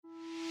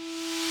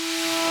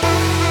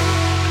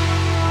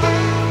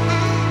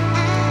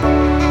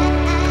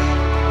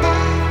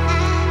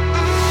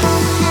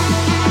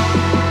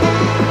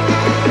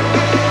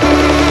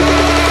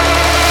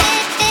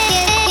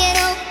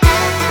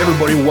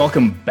everybody.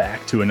 Welcome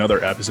back to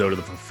another episode of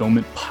the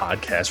Fulfillment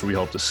Podcast, where we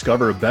help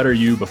discover a better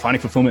you by finding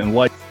fulfillment in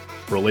life,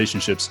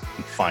 relationships,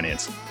 and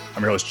finance.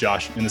 I'm your host,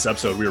 Josh. In this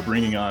episode, we are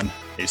bringing on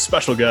a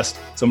special guest,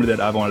 somebody that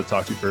I've wanted to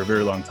talk to for a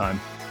very long time,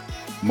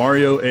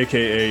 Mario,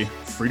 aka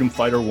Freedom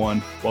Fighter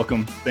 1.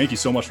 Welcome. Thank you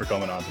so much for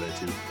coming on today,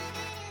 too.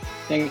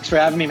 Thanks for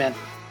having me, man.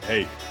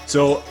 Hey,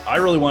 so I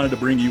really wanted to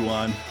bring you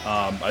on.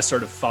 I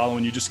started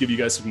following you, just to give you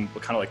guys some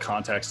kind of like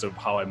context of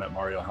how I met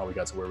Mario and how we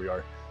got to where we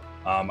are.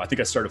 I think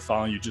I started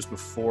following you just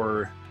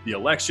before the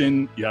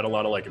election. You had a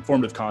lot of like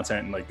informative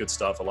content and like good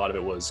stuff. A lot of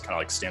it was kind of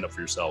like stand up for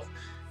yourself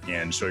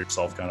and show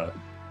yourself kind of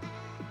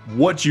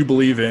what you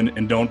believe in,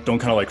 and don't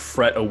kind of like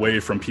fret away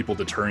from people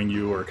deterring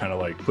you or kind of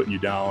like putting you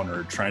down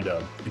or trying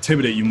to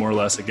intimidate you more or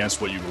less against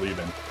what you believe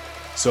in.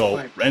 So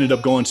I ended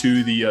up going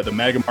to the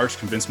MAGA march,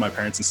 convinced my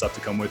parents and stuff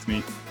to come with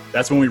me.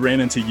 That's when we ran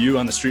into you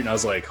on the street, and I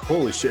was like,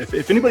 holy shit.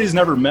 If anybody's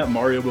never met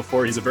Mario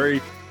before, he's a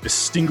very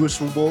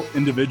distinguishable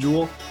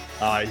individual.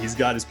 He's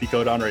got his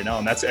peacoat on right now,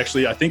 and that's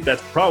actually, I think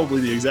that's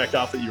probably the exact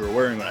outfit you were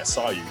wearing when I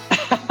saw you.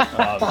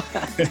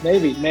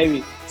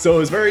 Maybe. So it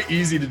was very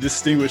easy to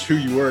distinguish who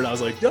you were, and I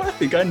was like, I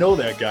think I know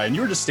that guy. And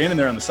you were just standing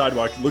there on the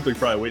sidewalk. It looked like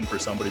probably waiting for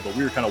somebody, but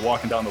we were kind of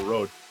walking down the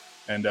road,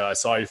 and I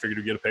saw you, figured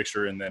to get a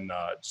picture, and then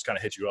just kind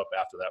of hit you up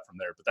after that from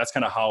there. But that's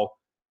kind of how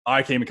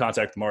I came in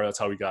contact with Mario. That's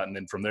how we got, and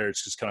then from there,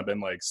 it's just kind of been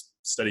like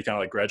steady, kind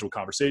of like gradual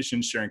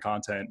conversations, sharing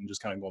content, and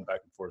just kind of going back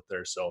and forth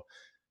there. So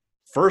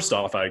first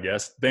off, I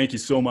guess, thank you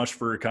so much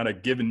for kind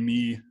of giving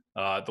me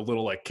the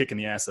little like kick in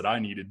the ass that I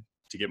needed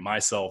to get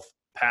myself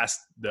past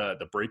the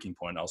breaking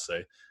point, I'll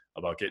say,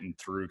 about getting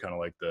through kind of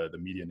like the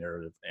media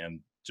narrative and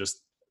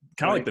just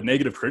kind of like the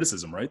negative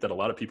criticism, right? That a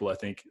lot of people, I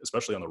think,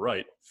 especially on the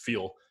right,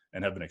 feel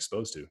and have been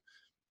exposed to.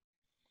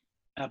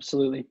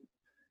 Absolutely.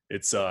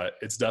 It's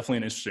definitely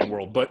an interesting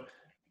world, but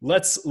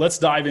let's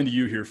dive into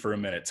you here for a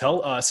minute.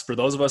 Tell us, for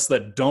those of us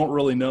that don't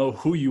really know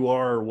who you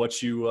are, or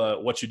what you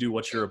do,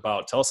 what you're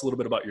about. Tell us a little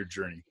bit about your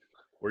journey,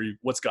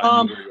 what's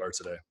gotten you where you are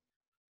today.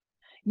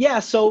 Yeah.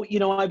 So,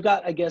 I've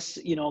got, I guess,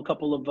 a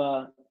couple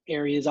of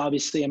areas.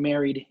 Obviously, I'm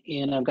married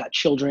and I've got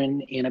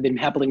children, and I've been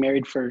happily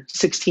married for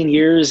 16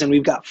 years, and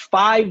we've got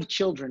 5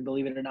 children,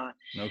 believe it or not.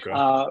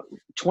 Okay.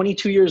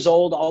 22 years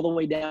old, all the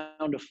way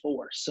down to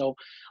 4. So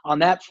on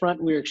that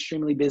front, we're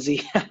extremely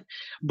busy.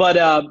 But,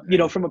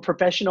 from a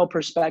professional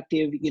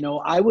perspective,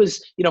 I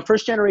was,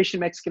 first generation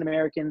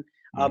Mexican-American,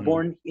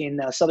 born in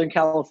Southern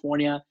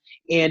California.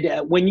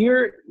 And when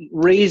you're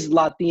raised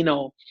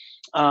Latino,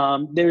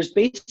 there's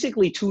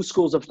basically 2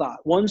 schools of thought.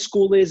 One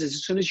school is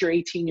as soon as you're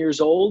 18 years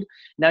old,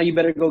 now you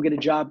better go get a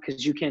job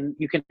because you can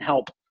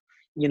help,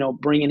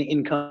 bring an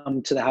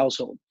income to the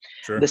household.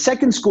 Sure. The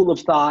second school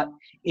of thought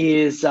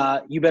is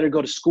you better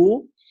go to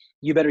school.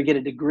 You better get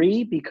a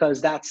degree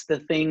because that's the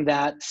thing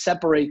that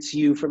separates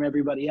you from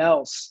everybody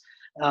else.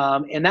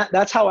 And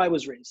that's how I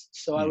was raised.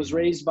 So I was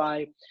raised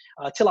by,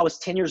 till I was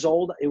 10 years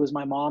old, it was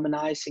my mom and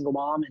I, single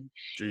mom.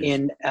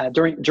 And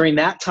during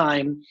that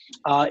time,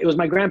 it was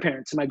my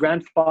grandparents. And my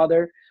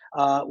grandfather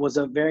was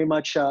a very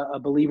much a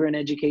believer in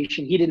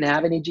education. He didn't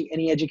have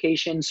any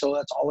education. So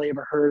that's all I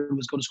ever heard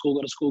was go to school,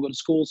 go to school, go to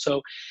school.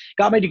 So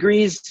got my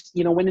degrees,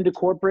 went into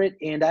corporate,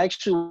 and I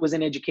actually was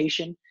in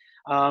education.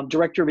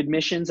 Director of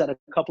admissions at a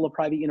couple of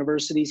private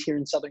universities here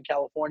in Southern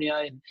California.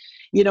 And,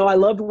 I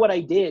loved what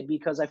I did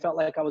because I felt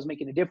like I was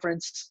making a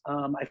difference.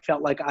 I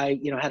felt like I,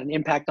 had an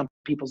impact on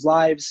people's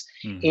lives.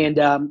 And,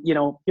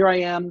 here I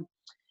am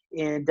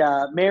and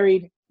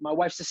married. My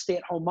wife's a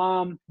stay-at-home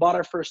mom, bought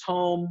our first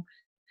home,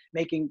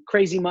 making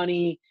crazy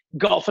money,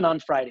 golfing on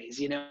Fridays,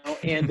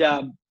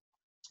 And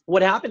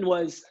what happened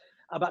was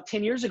about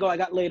 10 years ago, I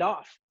got laid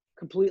off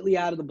completely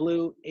out of the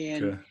blue.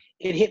 And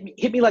it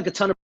hit me like a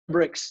ton of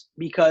bricks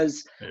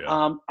because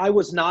I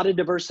was not a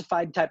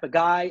diversified type of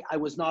guy. I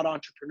was not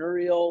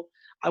entrepreneurial.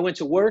 I went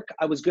to work.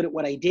 I was good at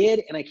what I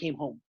did, and I came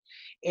home.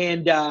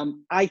 And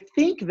I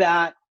think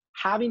that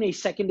having a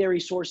secondary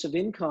source of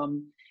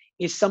income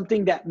is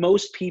something that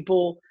most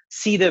people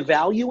see the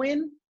value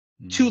in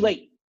too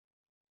late.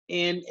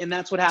 And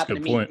that's what happened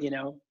to me.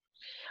 Point.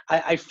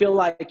 I feel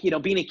like,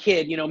 being a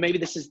kid,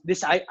 maybe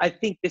I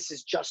think this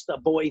is just a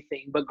boy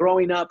thing, but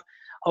growing up,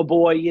 a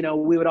boy,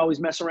 we would always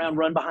mess around,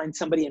 run behind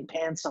somebody and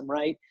pants them,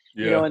 right?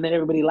 Yeah. And then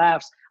everybody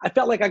laughs. I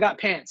felt like I got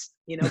pants,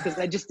 because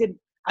I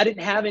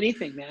didn't have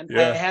anything, man.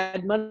 Yeah. I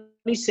had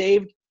money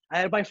saved. I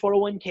had my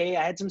 401k.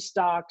 I had some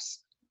stocks,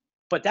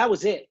 but that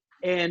was it.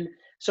 And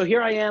so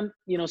here I am,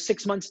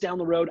 6 months down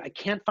the road. I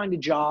can't find a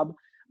job,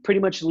 pretty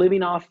much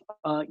living off,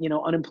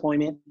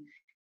 unemployment.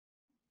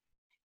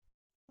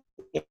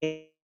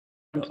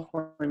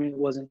 Employment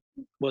was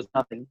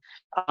nothing,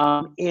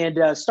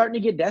 and starting to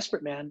get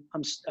desperate, man.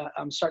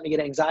 I'm starting to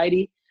get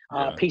anxiety,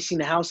 pacing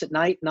the house at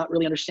night, not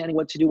really understanding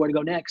what to do, where to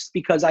go next,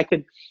 because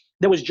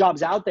there was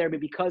jobs out there,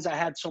 but because I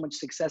had so much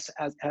success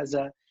at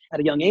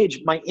a young age,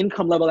 my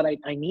income level that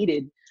I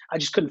needed, I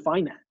just couldn't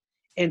find that.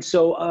 And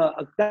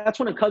so that's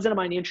when a cousin of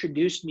mine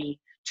introduced me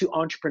to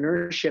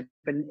entrepreneurship,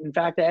 and in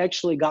fact, I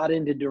actually got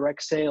into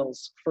direct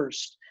sales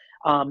first.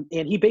 And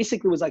he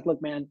basically was like, look,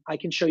 man, I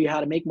can show you how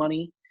to make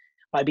money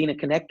by being a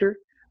connector.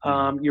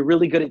 You're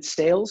really good at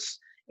sales,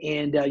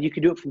 and you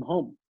can do it from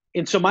home.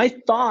 And so my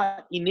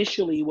thought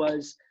initially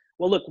was,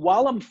 well, look,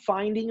 while I'm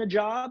finding a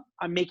job,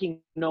 I'm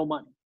making no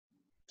money.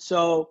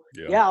 So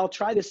yeah, I'll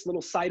try this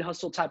little side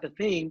hustle type of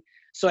thing.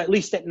 So at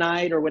least at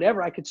night or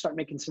whatever, I could start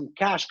making some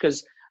cash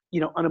because,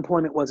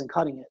 unemployment wasn't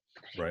cutting it.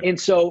 Right. And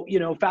so,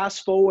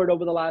 fast forward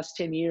over the last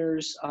 10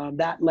 years,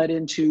 that led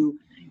into,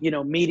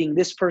 meeting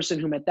this person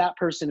who met that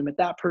person who met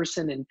that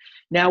person. And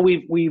now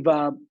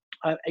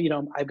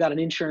I've got an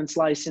insurance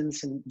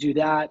license and do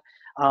that.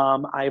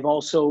 I've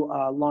also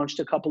launched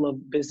a couple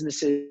of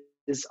businesses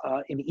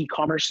in the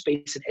e-commerce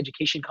space, an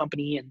education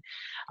company.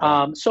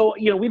 And so,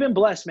 we've been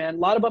blessed, man. A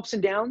lot of ups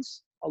and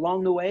downs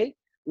along the way,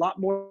 a lot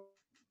more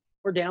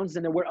downs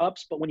than there were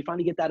ups. But when you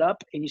finally get that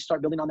up and you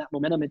start building on that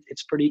momentum,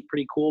 it's pretty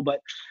cool. But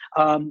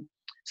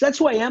so that's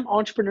who I am,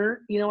 entrepreneur.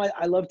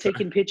 I love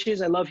taking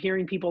pitches. I love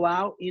hearing people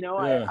out.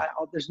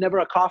 There's never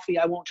a coffee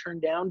I won't turn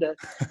down to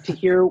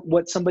hear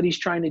what somebody's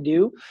trying to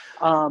do.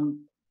 But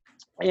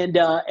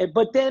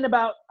then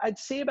I'd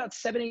say about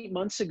 7-8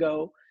 months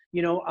ago,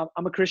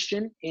 I'm a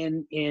Christian,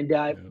 and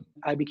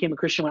I became a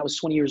Christian when I was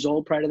 20 years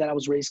old. Prior to that, I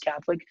was raised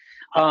Catholic.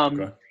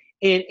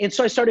 And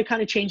so I started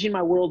kind of changing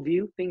my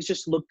worldview. Things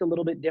just looked a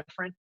little bit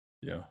different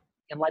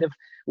in light of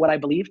what I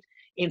believed.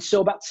 And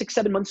so about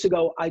 6-7 months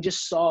ago, I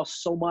just saw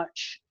so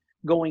much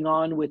going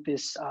on with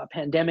this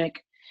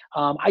pandemic.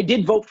 I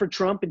did vote for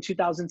Trump in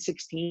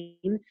 2016,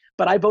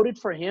 but I voted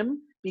for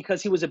him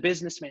because he was a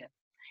businessman.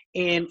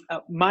 And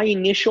my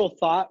initial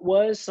thought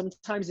was,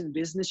 sometimes in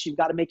business, you've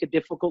got to make a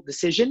difficult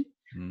decision,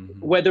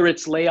 whether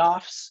it's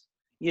layoffs,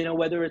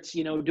 whether it's,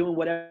 doing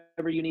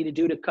whatever you need to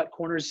do to cut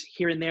corners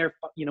here and there,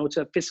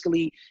 to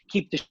fiscally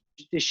keep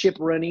the ship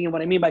running. And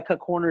what I mean by cut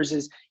corners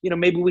is,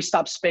 maybe we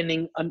stop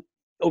spending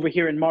over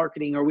here in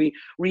marketing, or we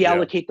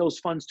reallocate those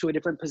funds to a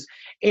different position.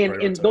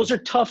 And those are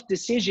tough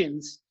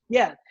decisions.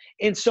 Yeah.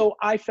 And so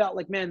I felt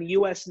like, man, the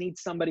US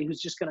needs somebody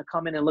who's just going to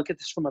come in and look at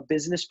this from a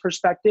business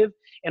perspective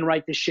and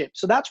right the ship.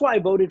 So that's why I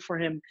voted for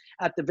him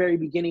at the very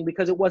beginning,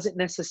 because it wasn't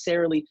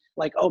necessarily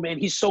like, oh man,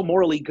 he's so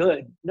morally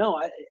good. No,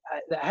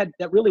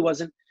 that really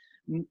wasn't,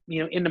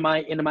 into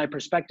my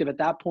perspective at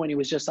that point. It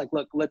was just like,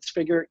 look, let's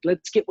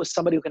get with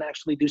somebody who can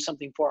actually do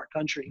something for our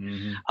country.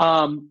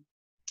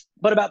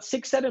 But about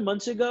 6-7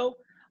 months ago,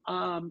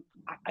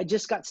 I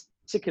just got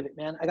sick of it,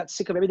 man. I got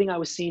sick of everything I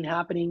was seeing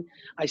happening.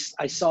 I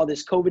saw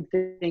this COVID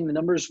thing. The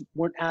numbers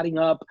weren't adding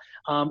up.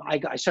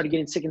 I started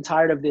getting sick and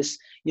tired of this,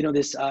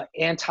 this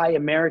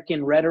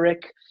anti-American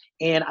rhetoric.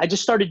 And I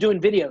just started doing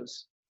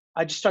videos.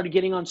 I just started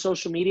getting on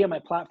social media. My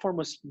platform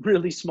was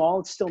really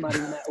small. It's still not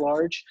even that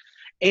large.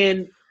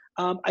 And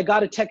I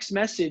got a text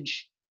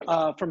message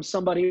from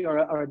somebody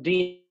or a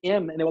DM,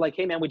 and they were like,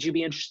 hey man, would you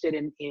be interested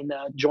in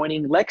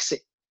joining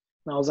Lexit?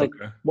 And I was like,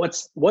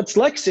 what's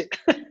Lexit?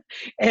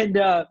 And,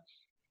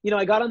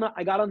 I got on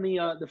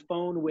the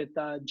phone with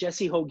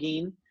Jesse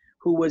Hogan,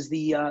 who was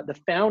the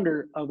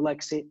founder of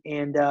Lexit.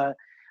 And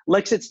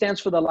Lexit stands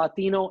for the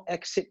Latino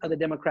Exit of the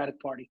Democratic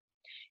Party.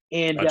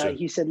 And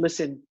he said,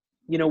 listen,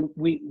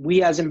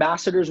 we as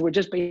ambassadors, we're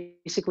just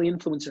basically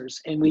influencers,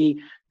 and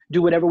we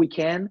do whatever we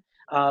can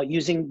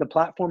using the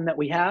platform that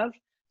we have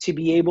to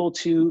be able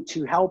to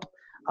help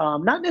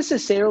not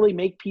necessarily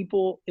make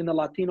people in the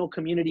Latino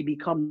community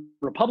become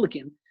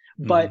Republican,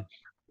 but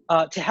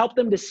to help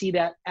them to see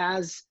that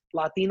as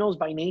Latinos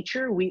by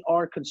nature, we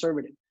are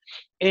conservative.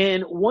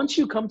 And once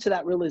you come to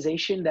that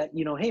realization that,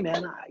 hey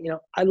man,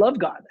 I love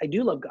God. I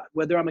do love God,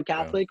 whether I'm a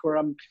Catholic or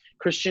I'm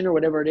Christian or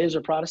whatever it is,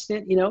 or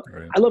Protestant,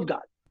 I love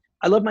God.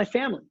 I love my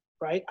family,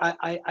 right?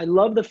 I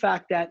love the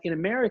fact that in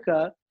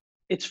America,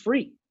 it's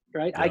free,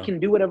 right? I can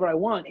do whatever I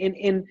want.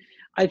 And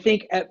I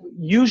think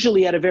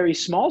usually at a very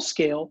small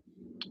scale,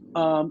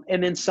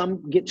 and then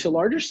some get to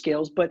larger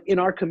scales, but in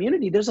our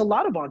community, there's a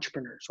lot of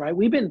entrepreneurs, right?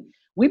 We've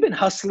been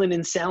hustling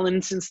and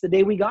selling since the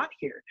day we got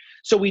here.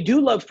 So we do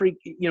love free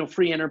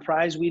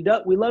enterprise. We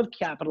love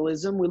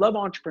capitalism. We love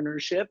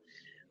entrepreneurship.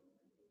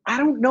 I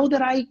don't know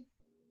that I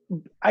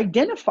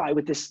identify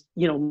with this,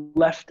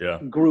 left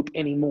group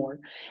anymore.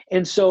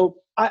 And so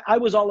I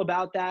was all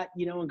about that,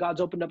 and God's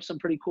opened up some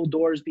pretty cool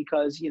doors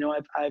because,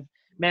 I've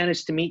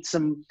managed to meet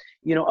some,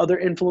 other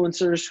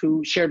influencers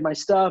who shared my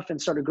stuff and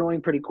started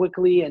growing pretty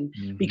quickly. And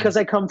because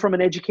I come from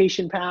an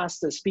education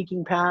past, a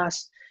speaking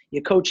past,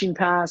 a coaching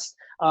past,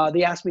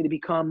 they asked me to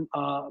become,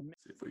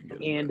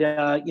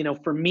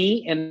 for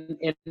me, and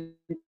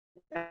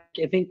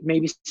I think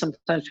maybe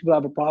sometimes people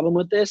have a problem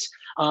with this.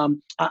 I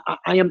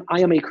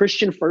am a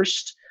Christian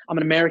first. I'm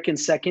an American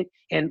second,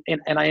 and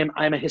I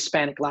am a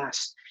Hispanic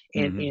last.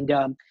 And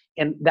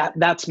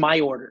that's my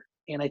order.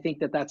 And I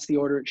think that's the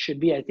order it should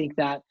be. I think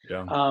that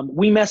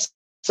we mess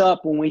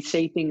up when we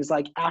say things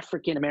like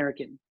African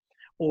American,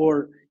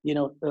 or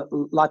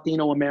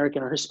Latino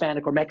American, or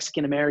Hispanic, or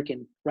Mexican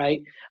American,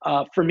 right?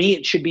 For me,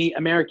 it should be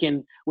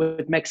American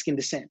with Mexican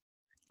descent,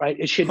 right?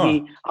 It should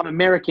be I'm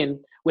American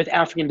with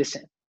African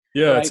descent.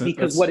 Yeah, right?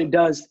 Because what it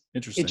does, it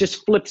interesting.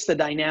 just flips the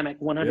dynamic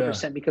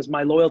 100%. Because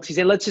my loyalties,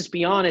 and let's just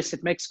be honest,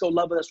 if Mexico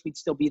loved us, we'd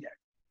still be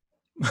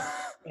there.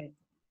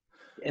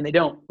 and they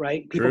don't,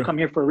 right? People come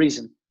here for a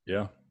reason.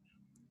 Yeah.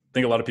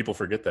 think a lot of people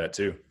forget that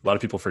too. A lot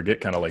of people forget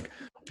kind of like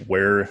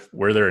where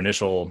their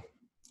initial,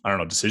 I don't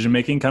know, decision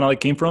making kind of like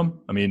came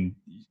from. I mean,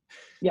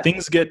 Yeah.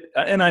 things get,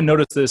 and I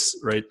noticed this,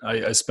 right?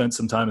 I spent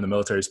some time in the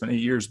military, spent 8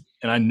 years,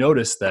 and I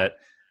noticed that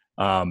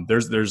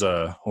there's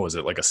a, what was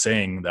it, like a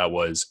saying that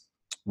was,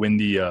 when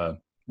the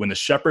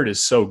shepherd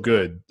is so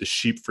good, the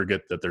sheep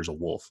forget that there's a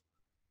wolf.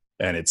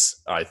 And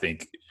it's, I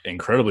think,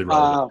 incredibly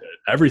relevant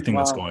to everything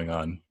that's going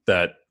on,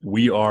 that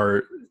we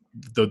are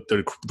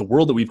the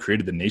world that we've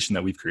created, the nation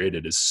that we've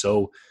created is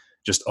so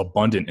just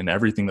abundant in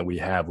everything that we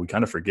have. We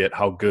kind of forget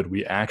how good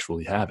we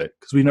actually have it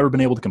because we've never been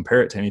able to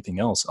compare it to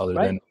anything else other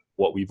than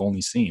what we've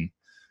only seen.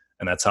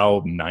 And that's how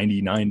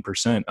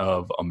 99%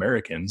 of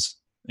Americans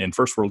in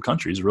first world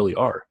countries really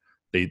are.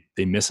 They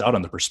miss out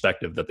on the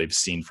perspective that they've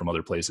seen from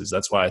other places.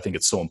 That's why I think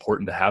it's so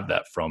important to have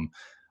that from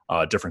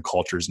different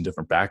cultures and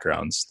different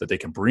backgrounds, that they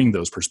can bring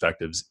those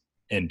perspectives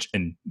and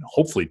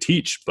hopefully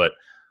teach. But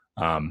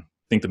I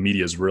think the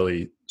media is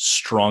really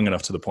strong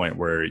enough to the point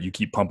where you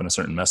keep pumping a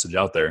certain message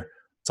out there,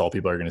 it's all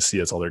people are going to see,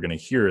 it's all they're going to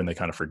hear, and they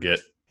kind of forget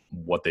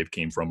what they've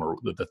came from, or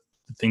the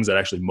things that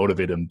actually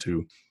motivate them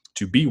to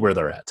be where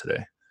they're at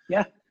today.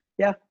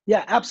 Yeah,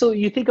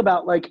 absolutely. You think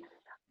about, like,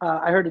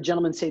 I heard a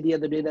gentleman say the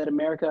other day that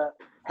America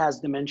has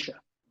dementia,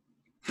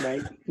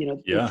 right? You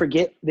know,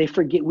 they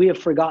forget, we have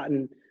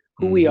forgotten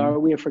who we are.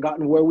 We have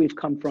forgotten where we've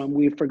come from.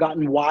 We've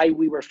forgotten why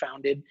we were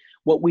founded,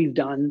 what we've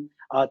done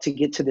to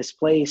get to this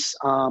place.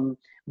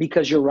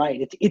 Because you're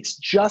right. It's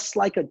just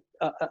like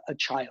a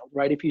child,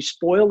 right? If you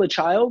spoil a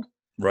child,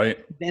 right,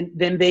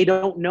 then they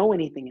don't know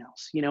anything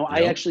else. You know,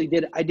 I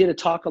did a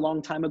talk a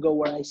long time ago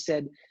where I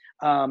said,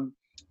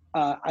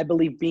 I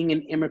believe being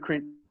an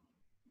immigrant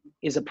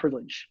is a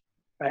privilege,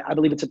 right? I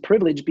believe it's a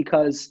privilege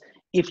because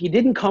if you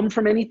didn't come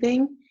from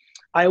anything,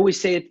 I always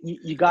say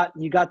you got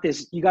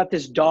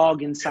this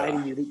dog inside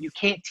of you that you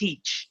can't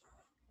teach.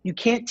 You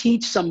can't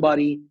teach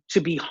somebody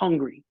to be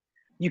hungry.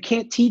 You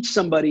can't teach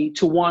somebody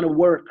to want to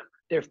work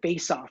their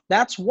face off.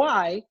 That's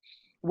why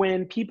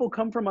when people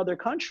come from other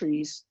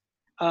countries,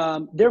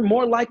 they're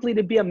more likely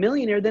to be a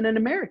millionaire than an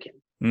American,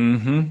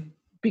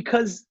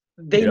 because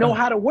they know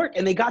how to work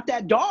and they got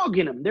that dog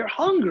in them. They're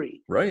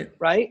hungry. Right.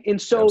 And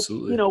so,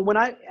 you know, when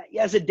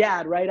as a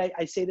dad, right,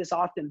 I say this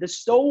often, this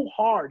is so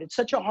hard. It's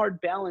such a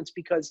hard balance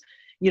because,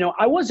 you know,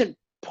 I wasn't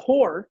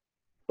poor,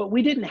 but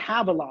we didn't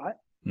have a lot.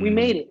 We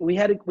made it. We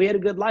had a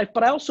good life.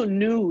 But I also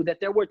knew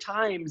that there were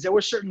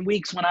certain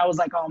weeks when I was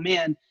like, oh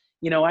man,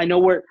 you know, I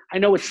know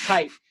it's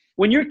tight.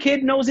 When your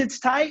kid knows it's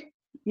tight,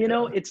 you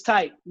know, it's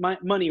tight,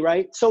 money,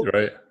 right? So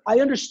I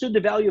understood the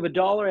value of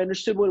 $1. I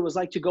understood what it was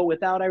like to go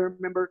without. I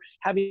remember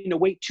having to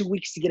wait 2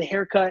 weeks to get a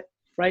haircut,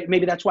 right?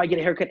 Maybe that's why I get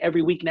a haircut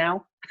every week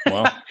now.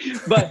 Wow.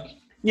 But,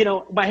 you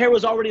know, my hair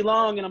was already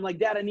long and I'm like,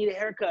 Dad, I need a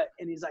haircut.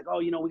 And he's like, oh,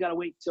 you know, we got to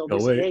wait till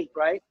this date,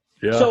 right?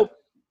 Yeah.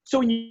 So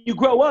when you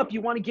grow up,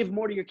 you want to give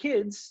more to your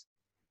kids,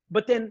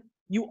 but then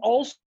you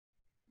also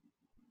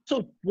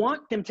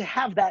want them to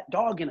have that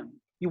dog in them.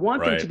 You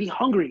want them to be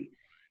hungry.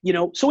 You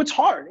know, so it's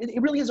hard.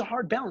 It really is a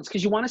hard balance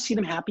because you want to see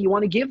them happy. You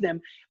want to give them,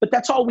 but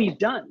that's all we've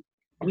done.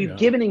 We've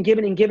given and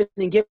given and given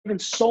and given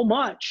so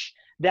much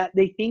that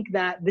they think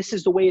that this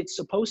is the way it's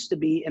supposed to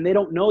be. And they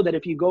don't know that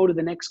if you go to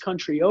the next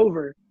country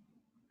over,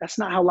 that's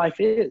not how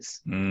life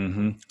is.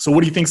 So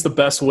what do you think is the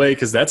best way?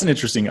 Because that's an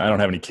interesting, I don't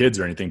have any kids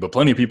or anything, but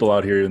plenty of people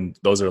out here and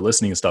those that are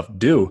listening and stuff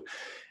do.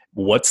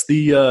 What's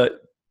the,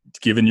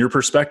 given your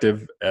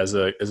perspective as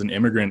an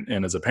immigrant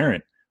and as a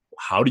parent,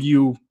 how do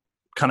you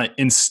kind of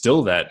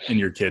instill that in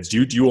your kids?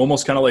 Do you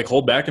almost kind of like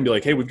hold back and be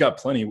like, hey, we've got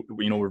plenty,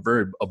 you know, we're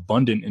very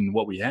abundant in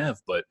what we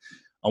have, but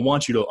I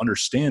want you to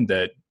understand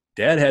that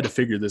Dad had to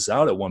figure this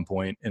out at one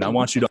point, and I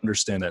want you to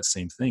understand that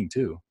same thing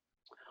too.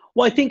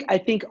 Well, I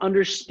think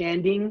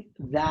understanding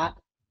that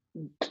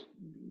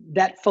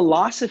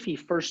philosophy,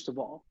 first of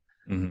all,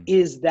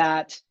 is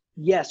that,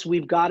 yes,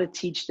 we've got to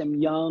teach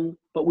them young,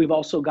 but we've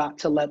also got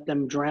to let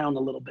them drown a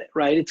little bit,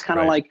 right? It's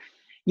kind of like,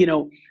 you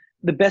know,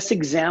 the best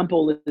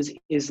example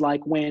is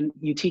like when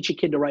you teach a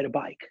kid to ride a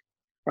bike,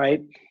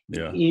 right?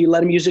 Yeah. You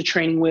let them use the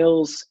training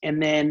wheels, and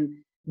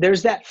then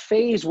there's that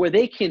phase where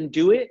they can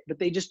do it, but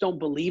they just don't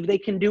believe they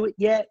can do it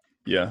yet.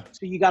 Yeah.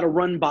 So you got to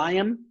run by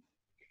them.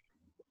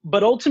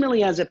 But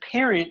ultimately, as a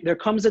parent, there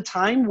comes a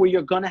time where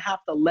you're gonna have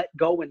to let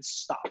go and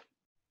stop.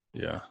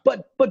 Yeah.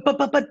 But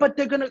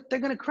they're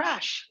gonna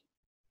crash.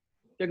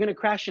 They're gonna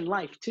crash in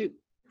life too.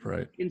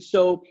 Right. And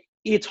so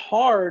it's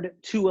hard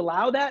to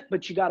allow that,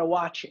 but you got to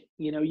watch it.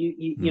 You know,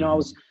 you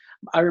know,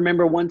 I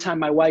remember one time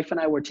my wife and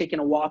I were taking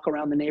a walk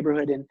around the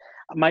neighborhood, and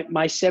my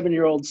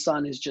 7-year-old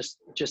son is just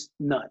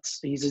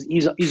nuts.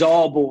 He's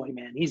all boy,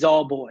 man. He's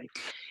all boy.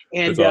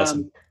 And that's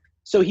awesome.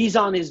 So he's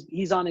on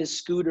his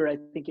scooter, I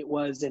think it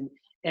was, and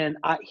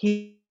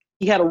he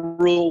had a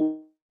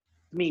rule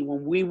with me.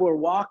 When we were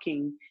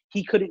walking,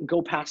 he couldn't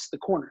go past the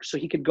corner. So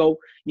he could go,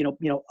 you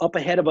know, up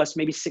ahead of us,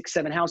 maybe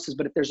 6-7 houses,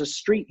 but if there's a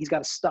street, he's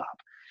got to stop.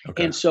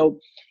 Okay. And so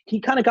he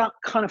kind of got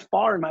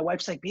far, and my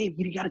wife's like, babe,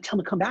 you got to tell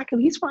him to come back. And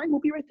he's fine.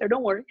 We'll be right there.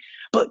 Don't worry.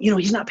 But, you know,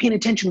 he's not paying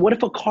attention. What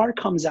if a car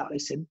comes out? I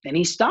said, then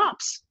he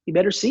stops. You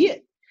better see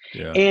it.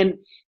 Yeah. And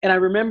I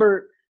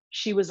remember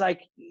she was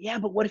like, yeah,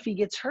 but what if he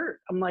gets hurt?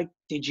 I'm like,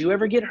 did you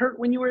ever get hurt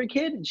when you were a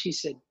kid? And she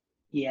said,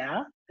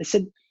 yeah. I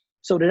said,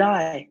 so did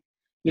I.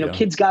 Yeah.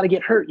 Kids got to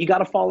get hurt. You got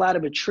to fall out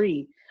of a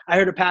tree. I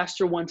heard a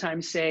pastor one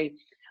time say,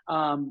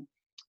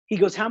 he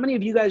goes, how many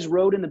of you guys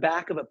rode in the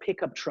back of a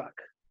pickup truck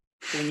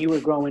when you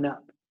were growing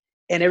up?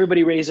 And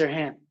everybody raised their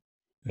hand.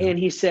 Yeah. And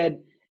he said,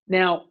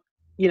 now,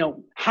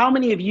 how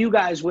many of you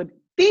guys would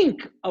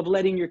think of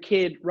letting your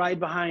kid ride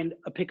behind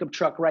a pickup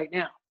truck right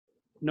now?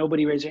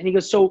 Nobody raised their hand. He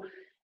goes, so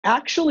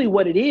actually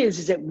what it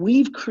is that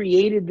we've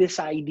created this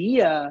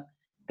idea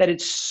that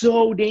it's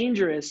so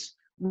dangerous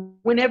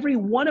when every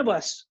one of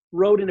us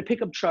rode in a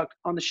pickup truck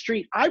on the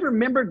street. I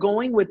remember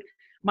going with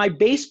my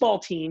baseball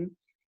team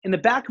in the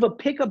back of a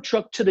pickup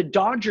truck to the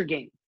Dodger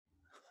game.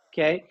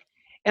 Okay.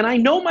 And I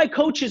know my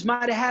coaches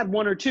might've had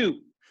one or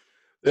two.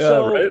 Yeah,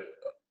 so right.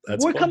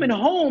 We're coming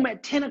home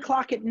at 10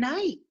 o'clock at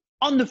night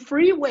on the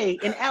freeway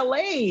in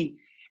LA.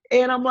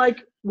 And I'm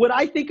like, would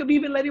I think of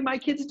even letting my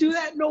kids do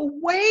that? No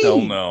way.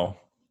 Hell no.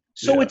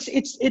 So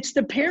it's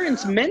the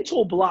parents'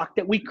 mental block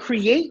that we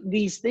create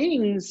these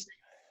things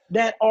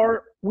that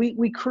are,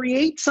 we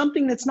create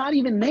something that's not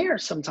even there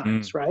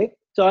sometimes, right?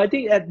 So I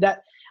think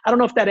that I don't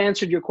know if that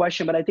answered your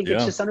question, but I think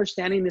it's just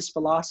understanding this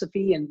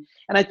philosophy. And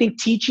I think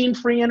teaching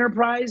free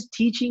enterprise,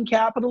 teaching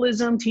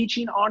capitalism,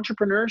 teaching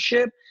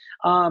entrepreneurship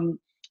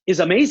is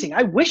amazing.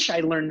 I wish I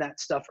learned that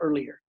stuff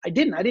earlier. I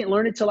didn't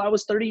learn it till I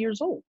was 30 years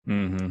old.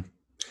 Mm-hmm.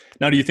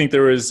 Now, do you think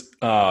there is,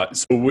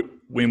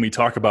 when we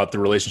talk about the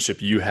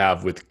relationship you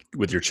have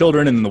with your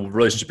children and the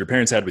relationship your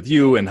parents had with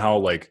you and how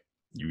like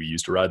you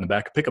used to ride in the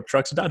back of pickup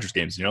trucks at Dodgers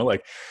games,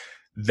 like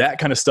that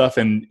kind of stuff.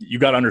 And you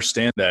got to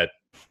understand that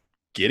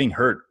getting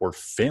hurt or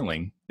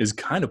failing is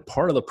kind of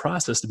part of the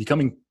process to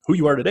becoming who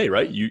you are today,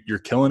 right? You're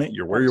killing it.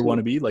 You're where you want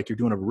to be. Like you're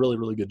doing a really,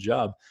 really good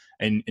job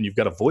and you've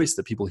got a voice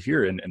that people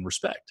hear and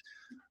respect.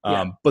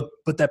 But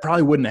that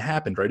probably wouldn't have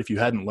happened, right? If you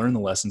hadn't learned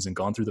the lessons and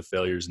gone through the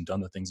failures and done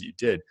the things that you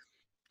did.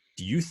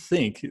 Do you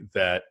think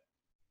that,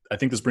 I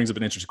think this brings up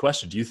an interesting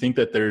question. Do you think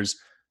that there's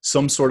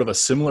some sort of a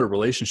similar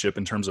relationship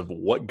in terms of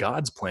what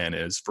God's plan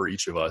is for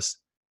each of us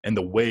and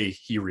the way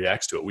he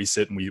reacts to it? We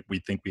sit and we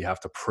think we have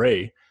to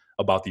pray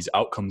about these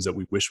outcomes that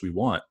we wish we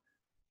want.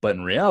 But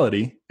in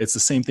reality, it's the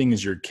same thing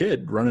as your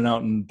kid running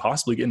out and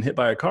possibly getting hit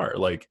by a car.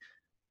 Like,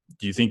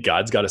 do you think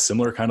God's got a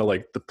similar kind of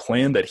like the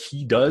plan that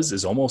he does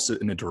is almost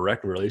in a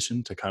direct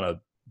relation to kind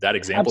of that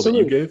example that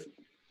you gave?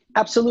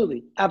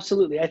 Absolutely.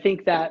 Absolutely. I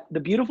think that the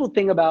beautiful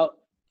thing about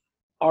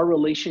our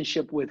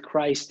relationship with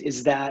Christ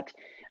is that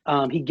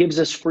he gives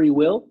us free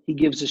will. He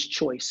gives us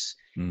choice.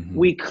 Mm-hmm.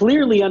 We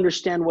clearly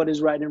understand what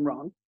is right and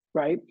wrong,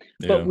 right?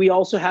 Yeah. But we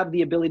also have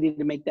the ability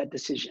to make that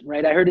decision,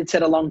 right? I heard it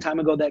said a long time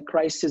ago that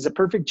Christ is a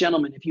perfect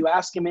gentleman. If you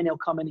ask him in, he'll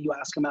come in. You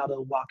ask him out,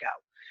 he'll walk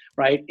out,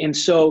 right? And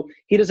so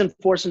he doesn't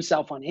force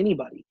himself on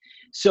anybody.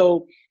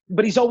 So,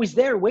 but he's always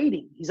there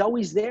waiting. He's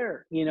always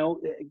there,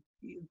 The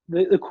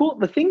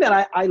thing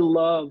that I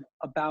love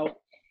about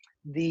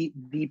the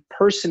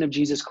person of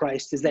Jesus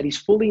Christ is that he's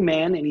fully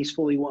man and he's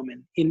fully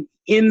woman.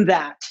 In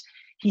that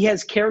he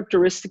has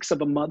characteristics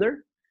of a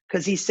mother,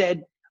 because he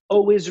said,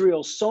 "Oh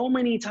Israel, so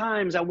many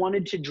times I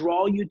wanted to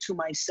draw you to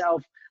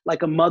myself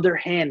like a mother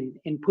hen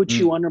and put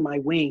you under my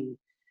wing,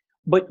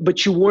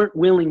 but you weren't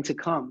willing to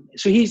come."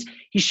 So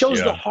he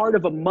shows the heart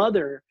of a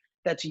mother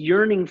that's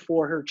yearning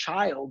for her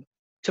child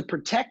to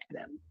protect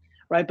them.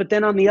 Right. But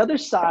then on the other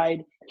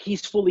side,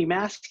 he's fully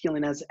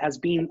masculine as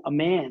being a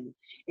man,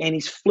 and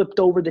he's flipped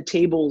over the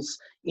tables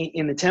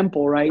in the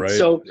temple. Right.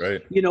 So,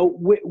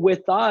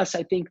 with us,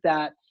 I think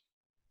that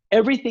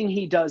everything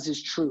he does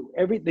is true.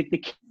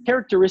 The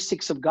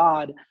characteristics of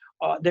God,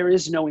 there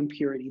is no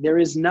impurity. There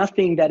is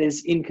nothing that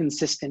is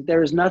inconsistent.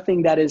 There is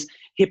nothing that is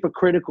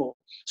hypocritical.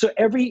 So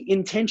every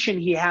intention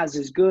he has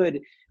is good.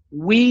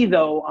 We,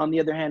 though, on the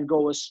other hand,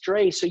 go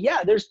astray. So,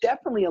 there's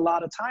definitely a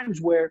lot of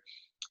times where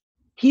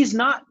he's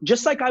not,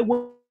 just like I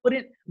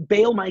wouldn't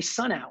bail my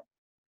son out,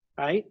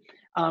 right?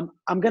 I'm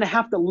going to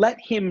have to let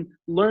him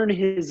learn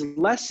his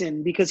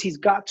lesson because he's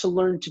got to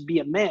learn to be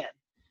a man,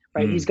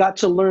 right? He's got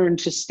to learn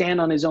to stand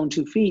on his own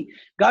 2 feet.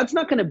 God's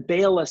not going to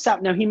bail us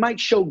out. Now, he might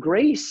show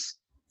grace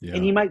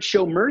and he might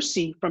show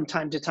mercy from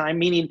time to time,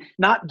 meaning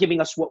not giving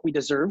us what we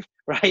deserve,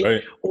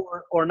 right?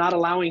 Or not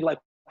allowing like,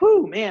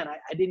 whoo, man,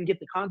 I didn't get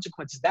the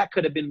consequences. That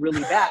could have been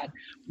really bad.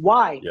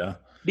 Why?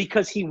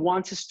 Because he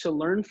wants us to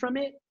learn from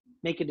it,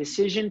 make a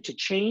decision to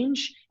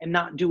change and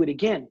not do it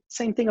again.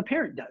 Same thing a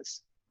parent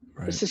does.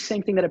 Right. It's the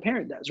same thing that a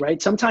parent does,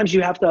 right? Sometimes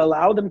you have to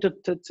allow them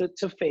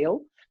to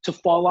fail, to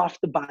fall off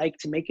the bike,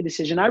 to make a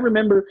decision. I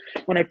remember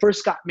when I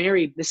first got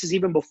married, this is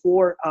even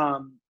before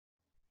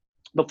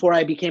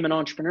I became an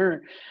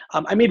entrepreneur,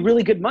 I made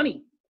really good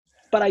money,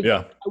 but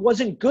I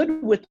wasn't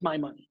good with my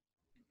money.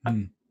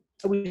 I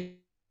was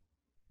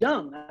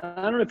young.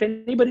 I don't know if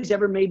anybody's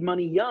ever made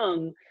money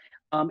young,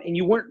 and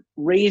you weren't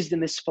raised in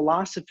this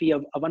philosophy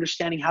of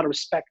understanding how to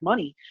respect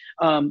money.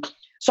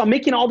 So I'm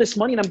making all this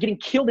money and I'm getting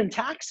killed in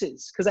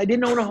taxes because I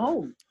didn't own a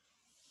home.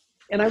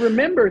 And I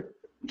remember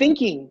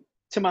thinking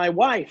to my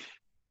wife,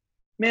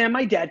 man,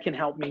 my dad can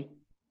help me.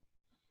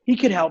 He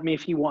could help me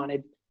if he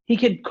wanted. he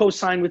could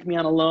co-sign with me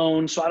on a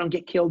loan so I don't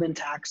get killed in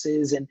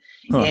taxes.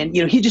 Huh. And,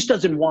 he just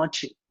doesn't want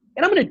to.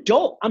 And I'm an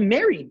adult, I'm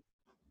married.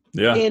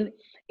 Yeah. And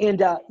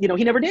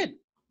he never did.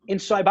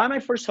 And so I buy my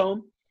first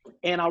home,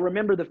 and I'll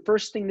remember the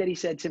first thing that he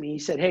said to me. He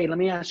said, "Hey, let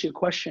me ask you a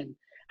question.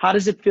 How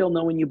does it feel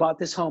knowing you bought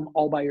this home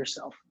all by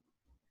yourself?"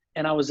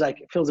 And I was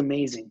like, "It feels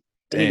amazing."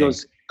 Dang. And he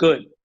goes,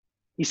 "Good."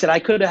 He said, "I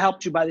could have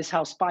helped you buy this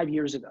house 5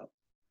 years ago."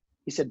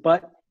 He said,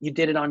 "But you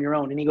did it on your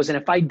own." And he goes, "And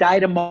if I die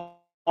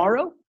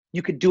tomorrow,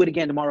 you could do it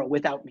again tomorrow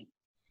without me."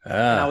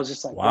 And I was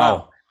just like,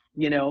 wow.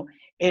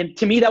 And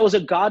to me, that was a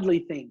godly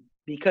thing,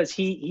 because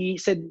he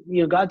said,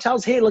 God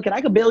tells, hey, look,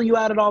 I could bail you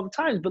out at all the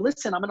times, but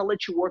listen, I'm going to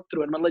let you work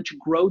through it. I'm going to let you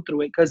grow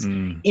through it, because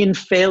in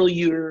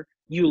failure,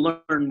 you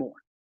learn more.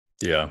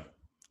 Yeah.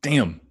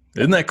 Damn.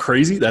 Isn't that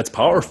crazy? That's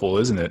powerful,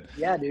 isn't it?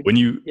 Yeah, dude. When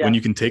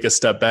you can take a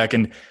step back,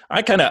 and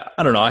I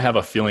don't know, I have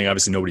a feeling,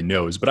 obviously nobody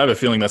knows, but I have a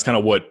feeling that's kind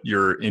of what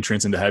your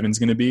entrance into heaven is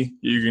going to be.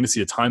 You're going to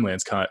see a timeline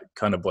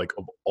kind of like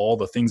of all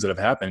the things that have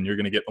happened. And you're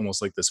going to get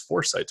almost like this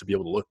foresight to be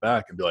able to look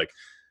back and be like,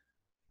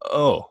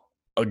 oh,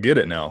 I'll get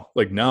it now.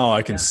 Like now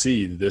I can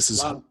see this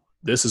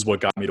is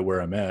what got me to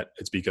where I'm at.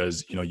 It's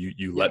because,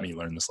 you let me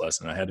learn this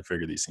lesson. I had to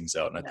figure these things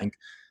out. And I think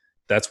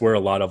that's where a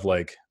lot of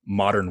like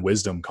modern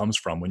wisdom comes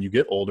from. When you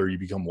get older, you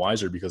become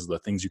wiser because of the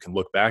things you can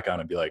look back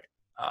on and be like,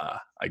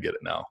 I get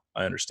it now.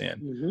 I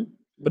understand. Mm-hmm.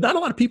 But not a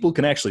lot of people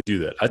can actually do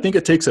that. I think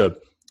it takes a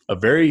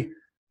very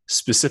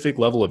specific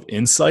level of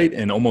insight,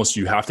 and almost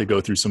you have to go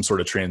through some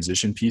sort of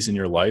transition piece in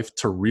your life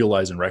to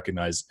realize and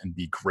recognize and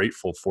be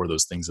grateful for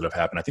those things that have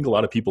happened. I think a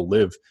lot of people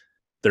live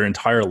their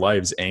entire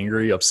lives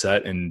angry,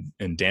 upset, and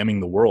damning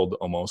the world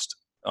almost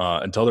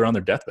until they're on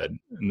their deathbed.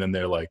 And then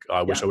they're like,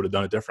 I wish I would have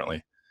done it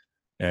differently.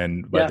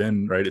 And by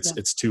then, right,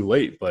 it's too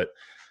late. But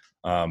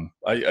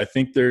I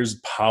think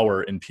there's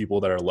power in people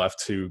that are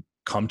left to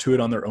come to it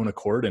on their own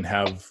accord and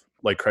have,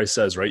 like Christ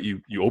says, right,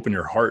 you open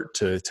your heart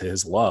to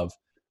his love.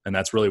 And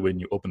that's really when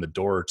you open the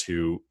door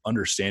to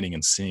understanding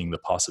and seeing the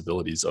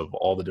possibilities of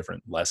all the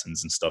different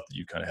lessons and stuff that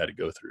you kind of had to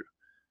go through.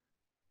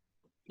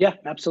 Yeah,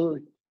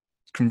 absolutely.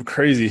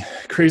 Crazy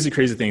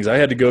things. I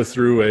had to go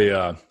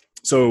through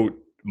so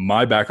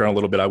my background a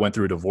little bit, I went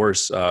through a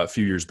divorce a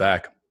few years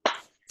back,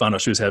 found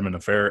out she was having an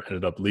affair,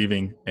 ended up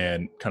leaving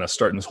and kind of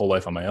starting this whole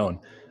life on my own.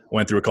 I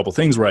went through a couple of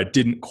things where I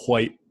didn't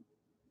quite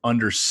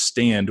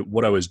understand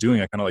what I was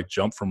doing. I kind of like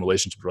jumped from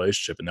relationship to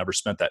relationship and never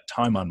spent that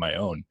time on my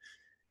own.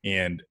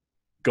 And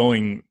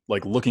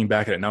looking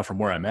back at it now from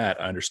where I'm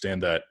at, I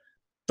understand that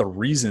the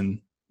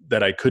reason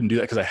that I couldn't do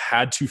that, because I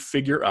had to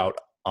figure out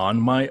on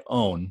my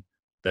own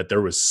that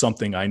there was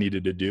something I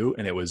needed to do.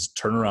 And it was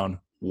turn around,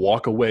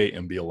 walk away,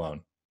 and be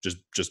alone.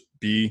 Just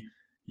be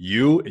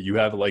you. You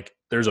have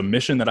there's a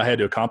mission that I had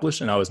to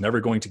accomplish, and I was never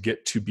going to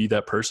get to be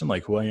that person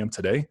like who I am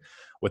today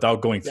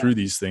without going through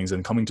these things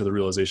and coming to the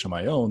realization of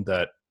my own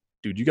that,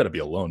 dude, you got to be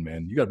alone,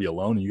 man. You got to be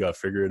alone, and you got to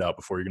figure it out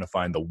before you're going to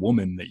find the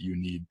woman that you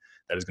need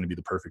that is going to be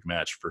the perfect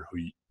match for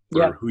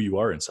who you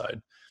are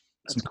inside.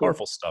 Some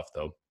powerful stuff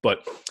though.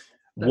 But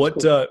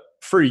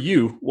for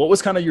you, what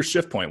was kind of your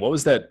shift point? What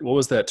was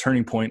that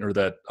turning point, or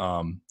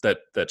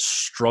that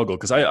struggle?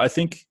 Because I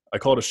think I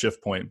call it a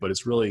shift point, but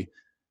it's really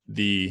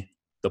the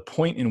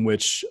point in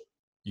which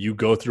you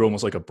go through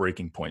almost like a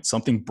breaking point.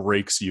 Something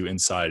breaks you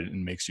inside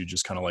and makes you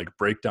just kind of like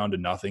break down to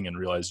nothing and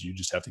realize you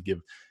just have to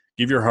give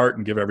your heart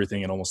and give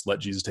everything and almost let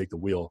Jesus take the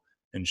wheel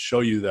and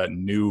show you that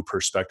new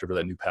perspective or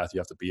that new path you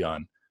have to be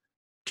on.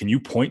 Can you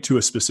point to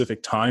a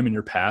specific time in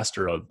your past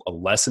or a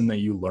lesson that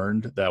you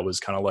learned that was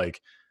kind of like,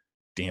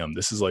 damn,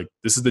 this is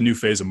the new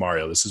phase of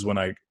Mario. This is when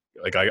I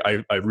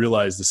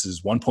realized this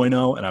is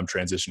 1.0 and I'm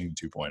transitioning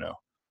to 2.0.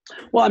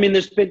 Well, I mean,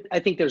 I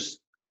think there's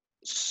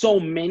so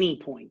many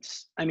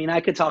points. I mean,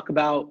 I could talk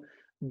about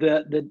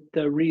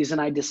the reason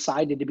I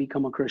decided to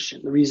become a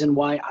Christian, the reason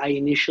why I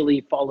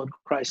initially followed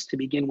Christ to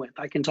begin with.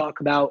 I can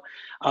talk about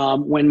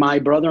when my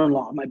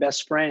brother-in-law, my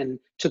best friend,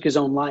 took his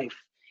own life.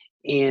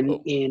 And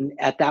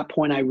at that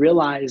point, I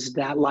realized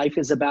that life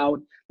is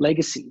about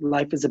legacy.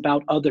 Life is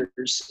about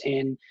others,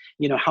 and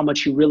how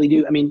much you really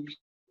do. I mean,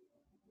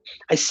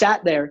 I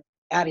sat there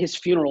at his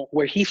funeral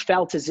where he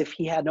felt as if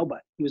he had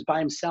nobody. He was by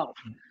himself.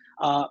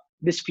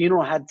 This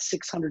funeral had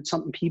 600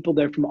 something people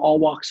there from all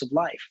walks of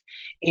life.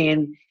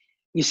 And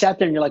you sat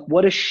there and you're like,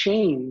 what a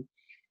shame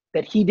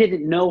that he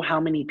didn't know how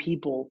many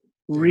people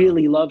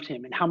really loved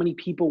him and how many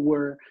people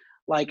were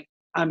like,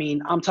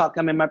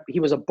 he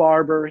was a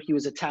barber, he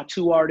was a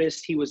tattoo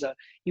artist, he was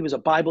a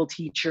Bible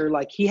teacher.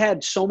 Like, he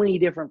had so many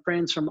different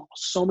friends from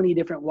so many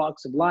different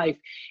walks of life,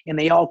 and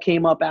they all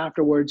came up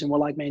afterwards and were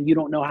like, man, you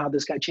don't know how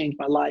this guy changed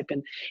my life.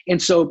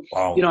 And so,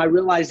 I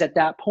realized at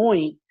that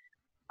point,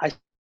 I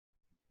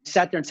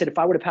sat there and said, if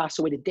I were to pass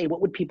away today, what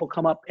would people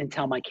come up and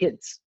tell my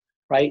kids?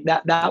 Right?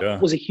 That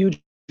was a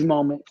huge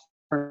moment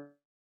for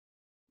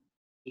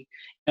me.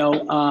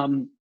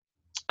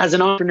 As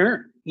an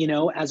entrepreneur,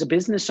 as a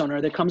business owner,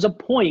 there comes a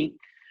point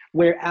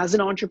where as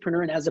an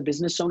entrepreneur and as a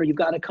business owner, you've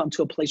got to come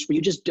to a place where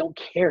you just don't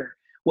care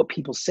what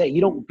people say.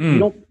 You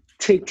don't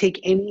take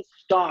any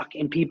stock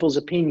in people's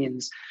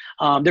opinions.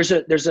 There's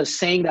a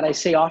saying that I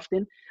say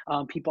often.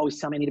 People always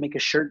tell me I need to make a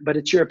shirt, but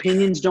it's your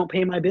opinions don't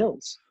pay my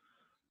bills.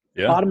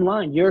 Yeah. Bottom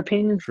line, your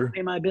opinions Sure. don't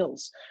pay my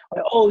bills.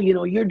 Like, oh,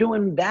 you're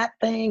doing that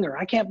thing, or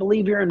I can't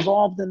believe you're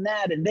involved in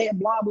that, and they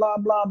blah, blah,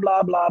 blah,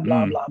 blah, blah,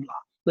 blah, blah, blah.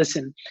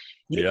 Listen,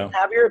 you can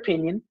have your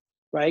opinion,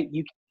 right?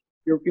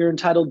 You're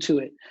entitled to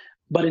it.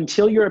 But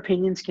until your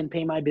opinions can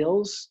pay my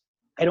bills,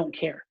 I don't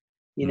care,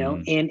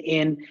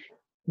 and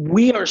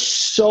we are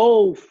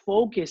so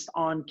focused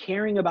on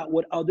caring about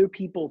what other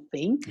people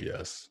think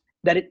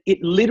that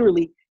it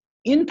literally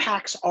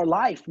impacts our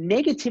life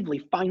negatively,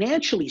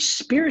 financially,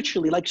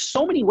 spiritually, like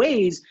so many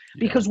ways,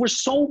 because we're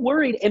so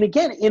worried. And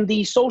again, in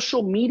the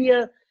social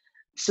media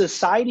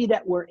society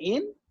that we're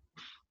in,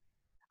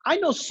 I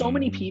know so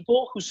many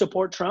people who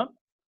support Trump,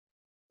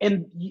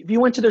 and if you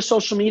went to their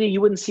social media,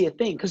 you wouldn't see a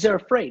thing because they're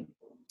afraid.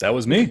 That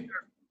was me.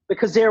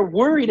 Because they're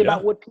worried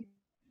about what people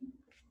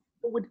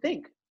would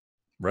think.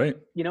 Right.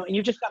 And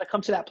you just got to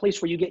come to that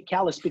place where you get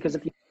callous, because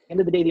at the end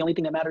of the day, the only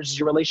thing that matters is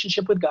your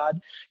relationship with God,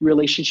 your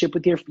relationship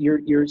with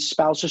your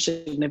spouse or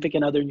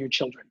significant other, and your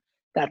children.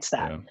 That's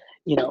that.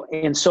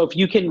 And so if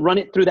you can run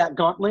it through that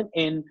gauntlet,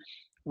 and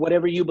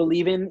whatever you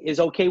believe in is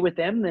okay with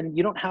them, then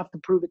you don't have to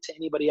prove it to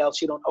anybody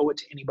else. You don't owe it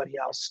to anybody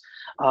else.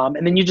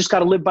 And then you just got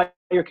to live by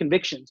your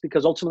convictions,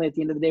 because ultimately at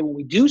the end of the day, when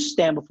we do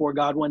stand before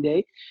God one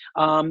day,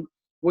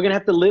 we're going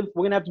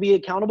to have to be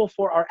accountable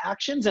for our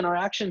actions, and our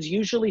actions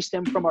usually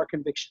stem from our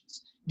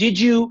convictions. Did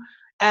you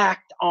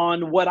act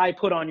on what I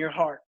put on your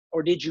heart,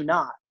 or did you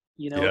not?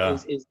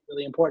 Is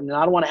really important. And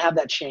I don't want to have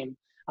that shame.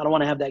 I don't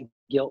want to have that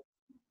guilt.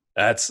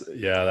 That's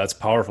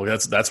powerful.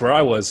 That's where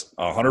I was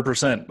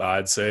 100%.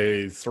 I'd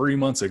say 3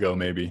 months ago,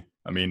 maybe.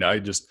 I mean,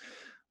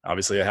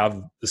 obviously I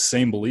have the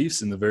same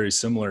beliefs in the very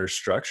similar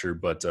structure,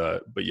 but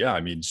yeah,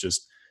 I mean,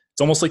 it's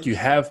almost like you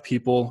have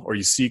people, or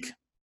you seek.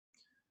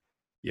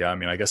 Yeah. I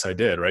mean, I guess I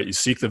did, right? You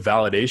seek the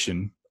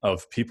validation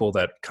of people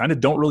that kind of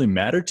don't really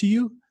matter to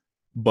you,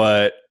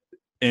 but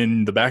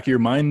in the back of your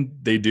mind,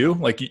 they do.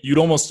 Like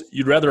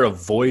you'd rather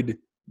avoid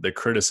the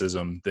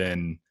criticism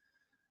than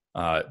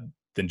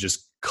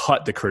just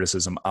cut the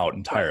criticism out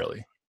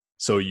entirely.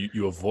 So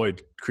you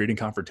avoid creating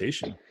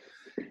confrontation.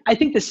 I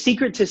think the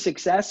secret to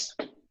success,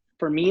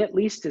 for me at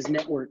least, is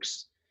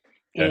networks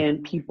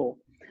and people.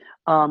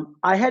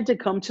 I had to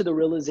come to the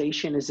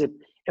realization is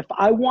if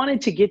I wanted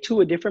to get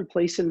to a different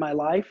place in my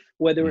life,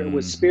 whether it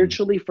was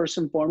spiritually first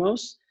and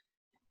foremost,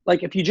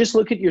 like if you just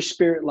look at your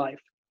spirit life,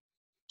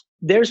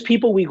 there's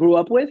people we grew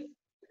up with.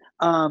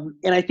 And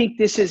I think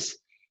this is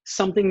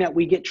something that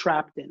we get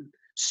trapped in.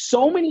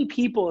 So many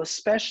people,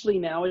 especially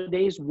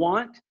nowadays,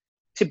 want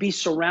to be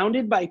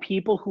surrounded by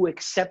people who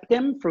accept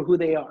them for who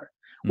they are.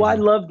 Well, I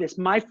love this.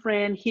 My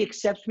friend, he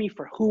accepts me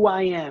for who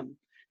I am.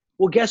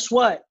 Well, guess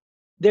what?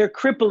 They're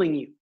crippling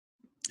you,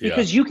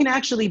 because you can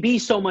actually be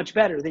so much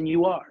better than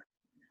you are.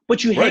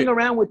 But you hang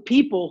around with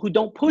people who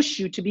don't push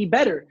you to be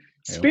better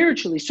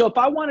spiritually. So if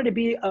I wanted to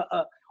be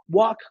a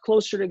walk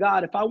closer to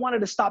God, if I wanted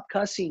to stop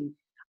cussing,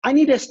 I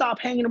need to stop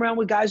hanging around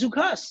with guys who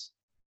cuss,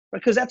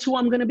 because that's who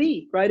I'm going to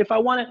be, right? If I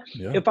want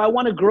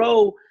to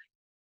grow,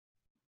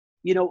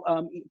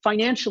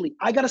 financially,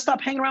 I got to stop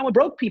hanging around with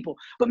broke people.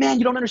 But man,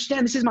 you don't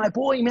understand. This is my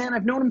boy, man.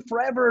 I've known him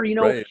forever.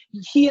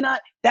 He and I,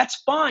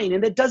 that's fine.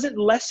 And that doesn't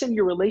lessen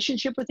your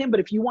relationship with him. But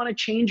if you want to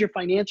change your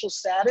financial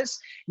status,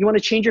 you want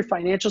to change your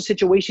financial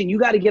situation, you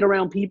got to get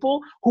around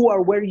people who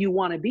are where you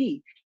want to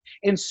be.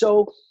 And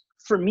so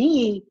for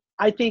me,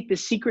 I think the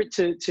secret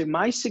to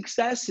my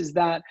success is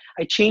that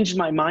I changed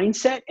my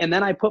mindset, and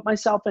then I put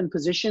myself in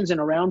positions and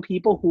around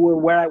people who are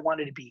where I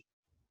wanted to be.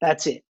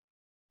 That's it.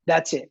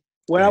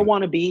 Where I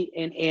want to be.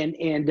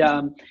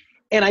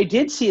 And I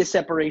did see a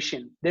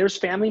separation. There's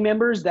family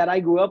members that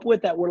I grew up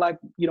with that were like,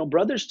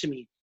 brothers to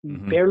me,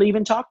 barely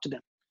even talk to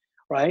them.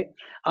 Right.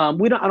 I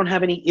don't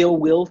have any ill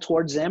will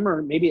towards them,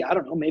 or maybe, I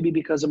don't know, maybe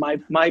because of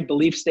my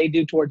beliefs they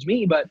do towards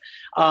me. But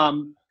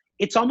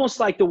it's almost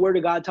like the word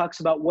of God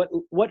talks about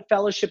what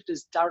fellowship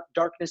does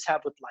darkness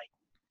have with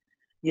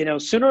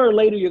light? Sooner or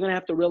later, you're going to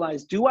have to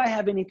realize, do I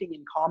have anything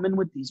in common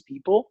with these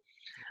people?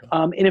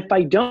 And if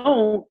I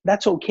don't,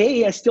 that's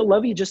okay. I still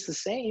love you just the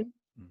same.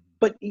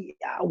 But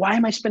why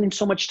am I spending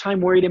so much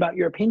time worried about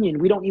your opinion?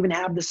 We don't even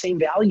have the same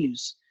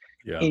values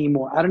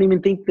anymore. I don't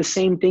even think the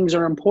same things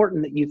are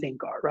important that you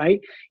think are, right?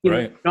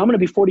 I'm going to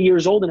be 40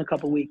 years old in a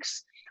couple of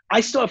weeks.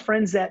 I still have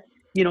friends that,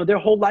 their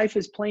whole life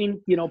is playing,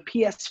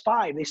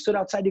 PS5. They stood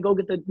outside to go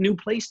get the new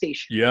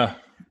PlayStation. Yeah.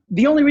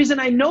 The only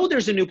reason I know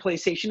there's a new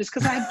PlayStation is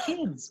because I have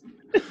kids.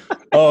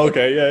 Oh,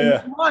 okay.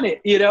 Yeah. You want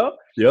it,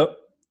 Yep.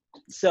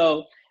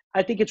 So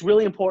I think it's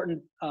really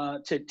important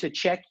to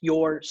check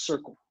your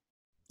circle.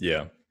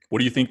 Yeah. What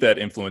do you think that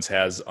influence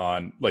has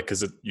on, like,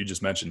 because you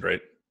just mentioned,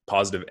 right,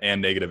 positive and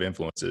negative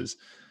influences.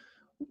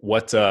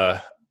 What,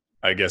 I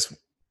guess,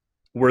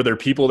 were there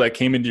people that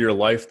came into your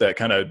life that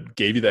kind of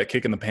gave you that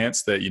kick in the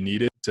pants that you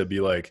needed to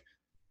be like,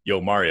 yo,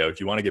 Mario, if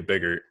you want to get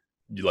bigger,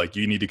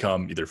 you need to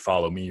come either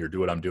follow me or do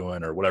what I'm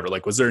doing or whatever.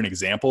 Like, was there an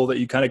example that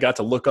you kind of got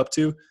to look up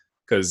to?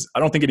 Because I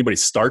don't think anybody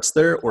starts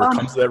there or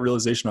comes to that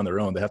realization on their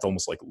own. They have to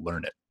almost like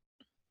learn it.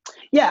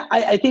 Yeah,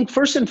 I think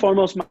first and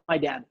foremost, my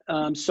dad.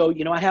 So,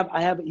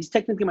 he's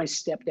technically my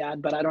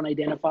stepdad, but I don't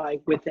identify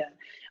with that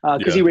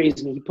because he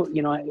raised me. He put,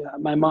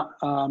 my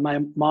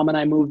mom and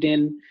I moved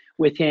in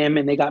with him,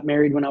 and they got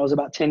married when I was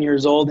about 10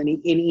 years old. And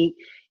he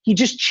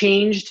just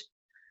changed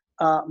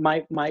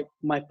my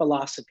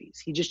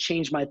philosophies. He just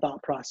changed my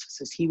thought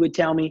processes. He would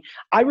tell me,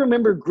 I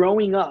remember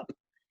growing up,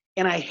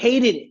 and I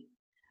hated it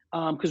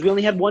because we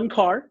only had one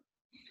car,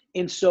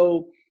 and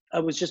so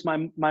it was just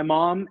my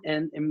mom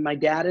and my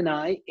dad and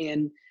I,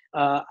 and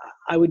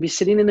I would be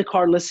sitting in the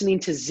car listening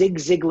to Zig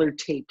Ziglar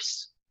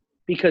tapes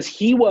because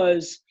he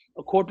was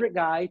a corporate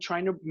guy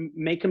trying to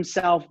make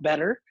himself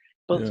better,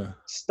 but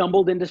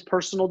stumbled into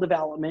personal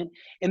development.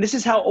 And this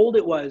is how old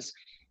it was.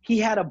 He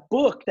had a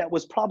book that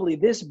was probably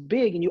this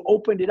big, and you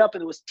opened it up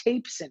and there was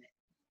tapes in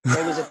it.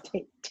 There was a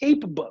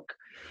tape book.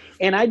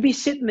 And I'd be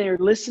sitting there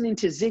listening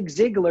to Zig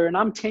Ziglar, and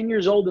I'm 10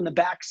 years old in the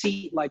back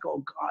seat, like,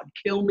 oh God,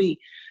 kill me.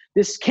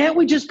 Can't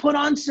we just put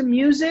on some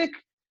music,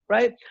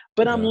 right?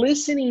 But I'm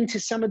listening to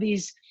some of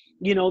these,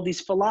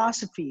 these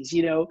philosophies,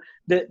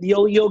 that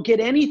you'll get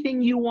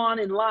anything you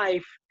want in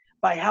life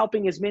by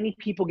helping as many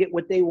people get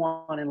what they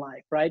want in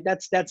life, right?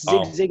 That's Zig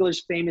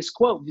Ziglar's famous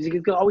quote. Zig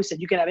Ziglar always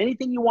said, you can have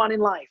anything you want in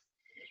life.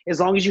 As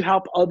long as you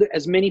help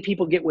as many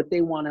people get what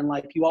they want in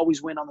life, you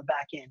always win on the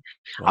back end.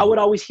 Wow. I would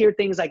always hear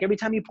things like, every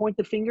time you point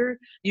the finger,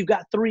 you've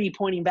got three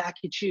pointing back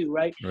at you,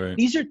 right?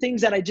 These are things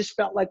that I just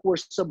felt like were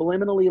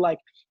subliminally like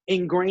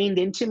ingrained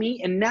into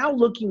me. And now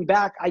looking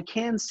back, I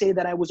can say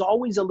that I was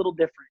always a little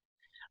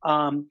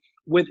different.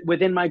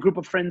 Within my group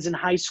of friends in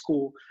high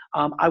school,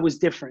 I was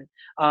different.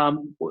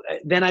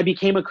 Then I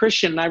became a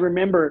Christian, and I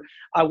remember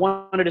I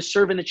wanted to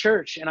serve in the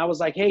church, and I was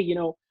like, hey,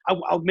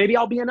 maybe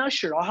I'll be an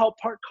usher. I'll help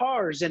park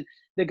cars. And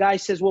the guy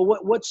says, well,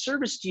 what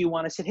service do you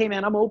want? I said, hey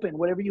man, I'm open.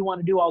 Whatever you want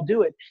to do, I'll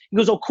do it. He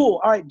goes, oh, cool.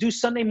 All right. Do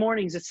Sunday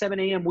mornings at 7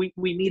 a.m. We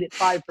meet at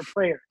 5 for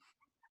prayer.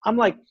 I'm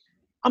like,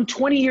 I'm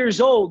 20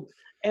 years old.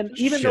 And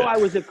even though I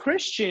was a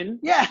Christian,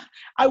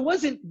 I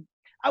wasn't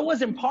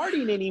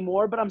partying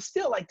anymore, but I'm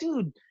still like,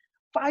 dude,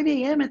 5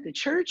 a.m. at the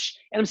church.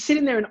 And I'm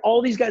sitting there, and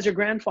all these guys are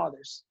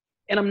grandfathers,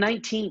 and I'm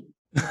 19.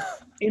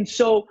 And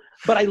so,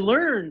 but I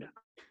learned,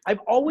 I've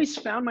always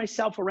found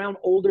myself around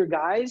older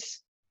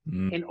guys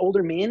and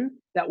older men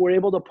that were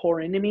able to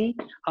pour into me.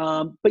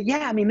 But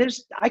yeah, I mean,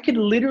 I could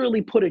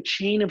literally put a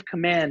chain of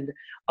command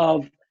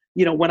of,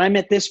 when I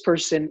met this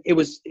person,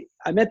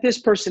 I met this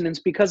person, and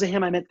it's because of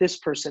him I met this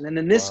person. And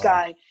then this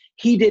guy,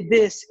 he did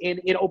this, and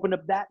it opened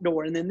up that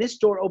door. And then this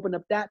door opened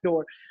up that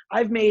door.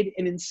 I've made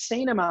an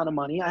insane amount of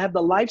money. I have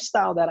the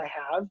lifestyle that I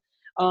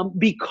have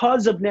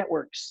because of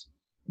networks,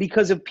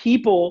 because of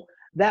people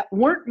that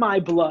weren't my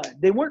blood.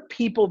 They weren't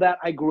people that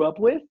I grew up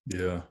with.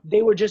 Yeah.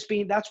 They were just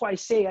that's why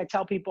I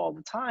tell people all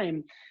the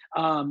time,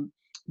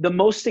 the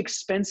most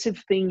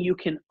expensive thing you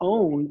can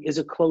own is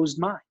a closed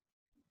mind,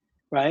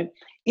 right?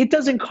 It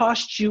doesn't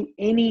cost you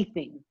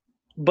anything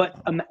but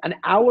an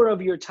hour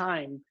of your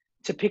time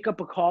to pick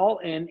up a call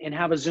and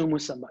have a Zoom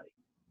with somebody.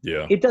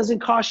 Yeah. It doesn't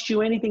cost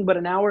you anything but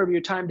an hour of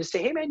your time to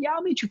say, hey man,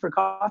 I'll meet you for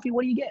coffee.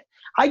 What do you get?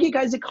 I get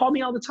guys that call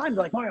me all the time.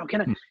 They're like, Mario,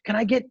 can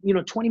I get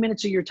 20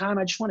 minutes of your time?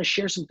 I just want to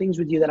share some things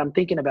with you that I'm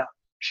thinking about.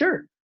 Sure.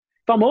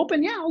 If I'm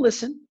open, I'll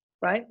listen.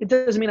 Right. It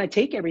doesn't mean I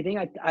take everything.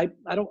 I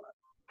don't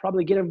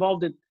probably get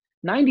involved in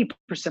 90%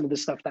 of the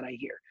stuff that I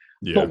hear.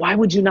 Yeah. But why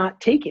would you not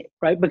take it?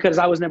 Right. Because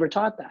I was never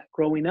taught that.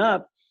 Growing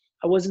up,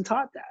 I wasn't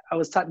taught that. I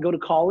was taught to go to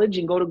college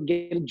and go to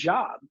get a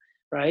job.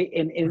 Right.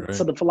 And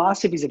so the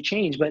philosophies have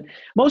changed, but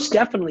most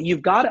definitely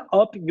you've got to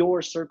up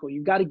your circle.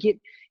 You've got to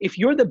if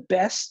you're the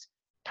best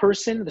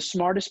person, the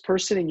smartest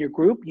person in your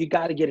group, you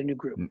got to get a new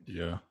group.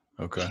 Yeah.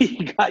 Okay.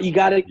 you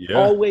got to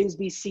always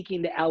be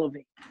seeking to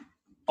elevate.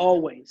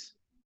 Always.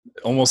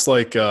 Almost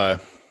like,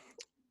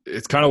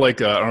 it's kind of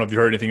like, I don't know if you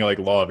heard anything like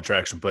law of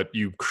attraction, but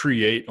you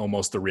create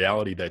almost the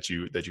reality that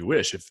you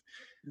wish.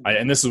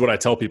 And this is what I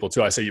tell people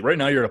too. I say, right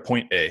now you're at a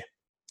point A.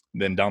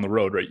 Then down the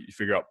road, right, you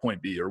figure out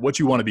point B or what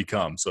you want to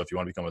become. So if you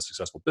want to become a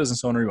successful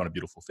business owner, you want a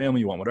beautiful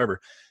family, you want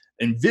whatever,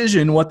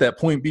 envision what that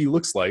point B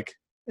looks like.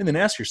 And then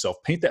ask yourself,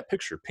 paint that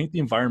picture, paint the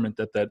environment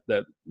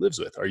that lives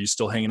with. Are you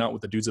still hanging out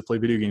with the dudes that play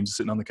video games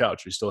sitting on the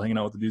couch? Are you still hanging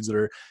out with the dudes that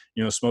are,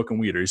 smoking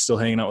weed? Are you still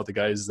hanging out with the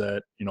guys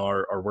that,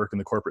 are working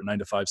the corporate 9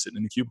 to 5 sitting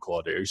in the cubicle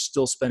all day? Are you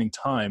still spending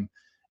time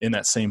in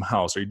that same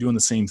house? Are you doing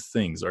the same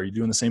things? Are you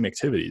doing the same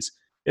activities?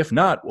 If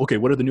not, okay,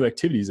 what are the new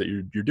activities that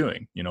you're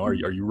doing? Are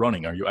you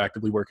running? Are you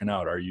actively working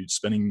out? Are you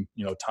spending,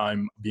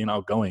 time being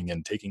outgoing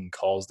and taking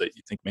calls that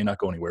you think may not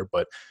go anywhere,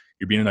 but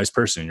you're being a nice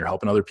person, you're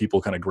helping other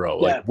people kind of grow.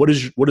 Yeah. Like what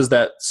does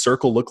that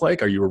circle look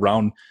like? Are you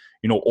around,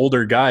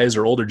 older guys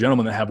or older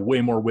gentlemen that have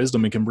way more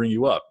wisdom and can bring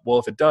you up? Well,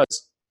 if it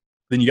does,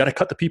 then you got to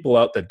cut the people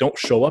out that don't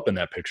show up in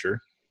that picture,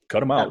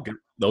 cut them out. Yeah.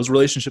 Those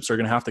relationships are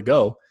going to have to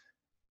go,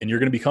 and you're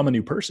going to become a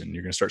new person.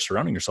 You're going to start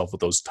surrounding yourself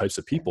with those types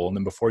of people. And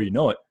then before you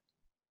know it,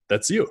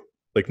 that's you.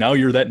 Like now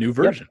you're that new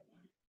version.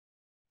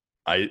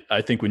 Yep.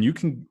 I think when you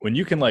can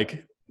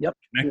like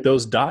connect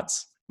those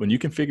dots, when you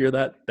can figure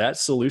that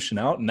solution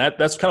out, and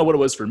that's kind of what it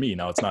was for me.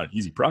 Now it's not an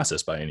easy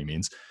process by any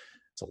means.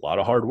 It's a lot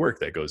of hard work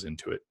that goes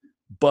into it,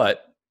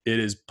 but it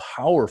is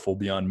powerful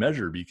beyond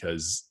measure,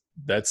 because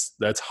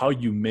that's how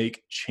you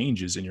make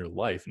changes in your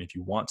life. And if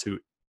you want to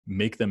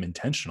make them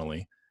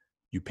intentionally,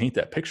 you paint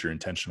that picture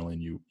intentionally,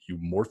 and you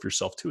morph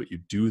yourself to it. You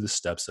do the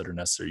steps that are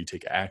necessary. You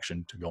take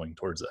action to going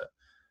towards that.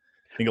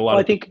 I think a lot Well,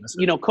 I of people think, miss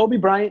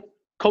it.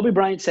 Kobe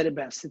Bryant said it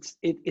best.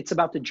 It's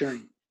about the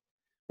journey,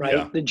 right?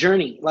 Yeah. The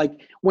journey. Like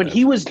when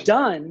he was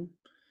done,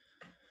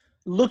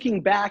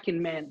 looking back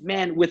and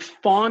man, with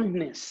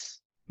fondness,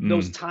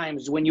 those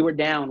times when you were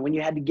down, when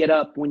you had to get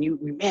up, when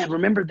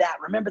remember that.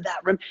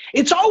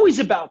 It's always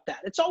about that.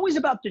 It's always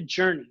about the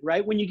journey,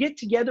 right? When you get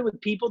together with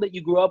people that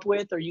you grew up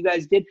with or you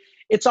guys did,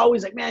 it's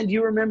always like, man, do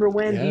you remember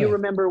when? Yeah. Do you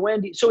remember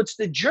when? So it's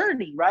the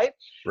journey, right?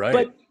 Right.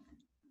 But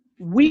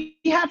we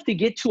have to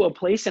get to a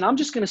place, and I'm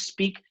just going to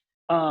speak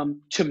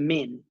to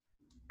men,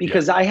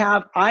 because I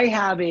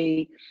have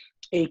a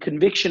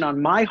conviction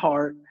on my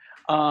heart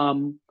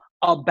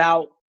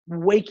about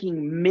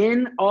waking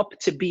men up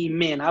to be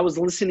men. I was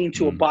listening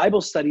to a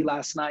Bible study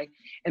last night,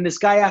 and this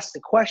guy asked a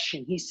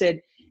question. He said,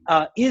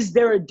 is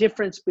there a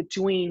difference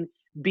between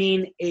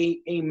being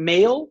a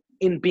male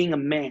and being a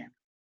man?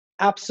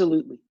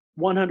 Absolutely.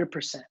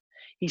 100%.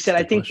 He said,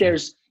 I think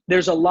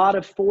there's a lot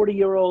of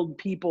 40-year-old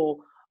people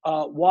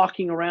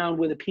walking around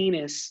with a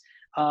penis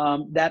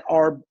that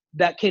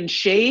can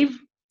shave,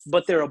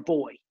 but they're a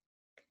boy.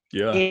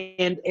 Yeah.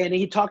 And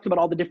he talked about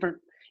all the different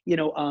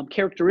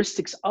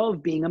characteristics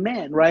of being a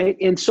man, right?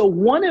 And so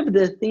one of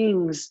the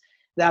things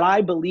that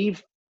I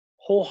believe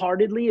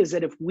wholeheartedly is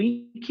that if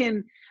we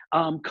can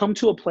come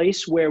to a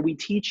place where we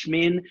teach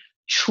men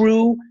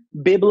true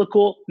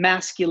biblical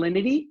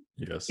masculinity,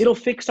 it'll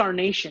fix our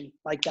nation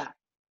like that.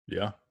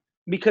 Yeah.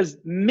 Because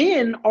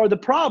men are the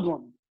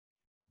problem,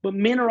 but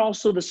men are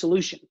also the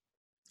solution,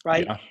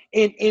 right?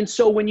 Yeah. And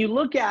so when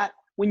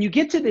you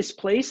get to this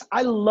place,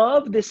 I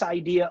love this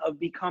idea of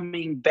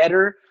becoming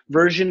better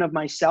version of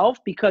myself,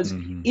 because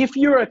if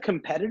you're a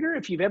competitor,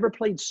 if you've ever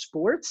played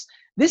sports,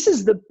 this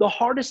is the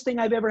hardest thing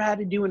I've ever had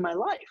to do in my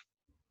life.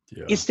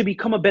 Is to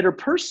become a better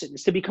person,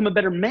 is to become a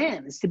better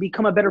man, is to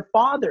become a better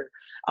father,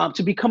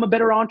 to become a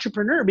better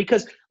entrepreneur.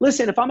 Because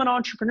listen, if I'm an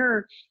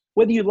entrepreneur,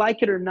 whether you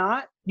like it or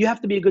not, you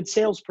have to be a good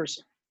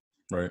salesperson.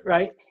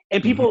 Right.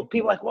 And people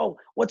like, well,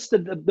 what's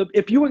the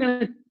if you were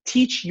going to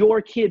teach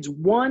your kids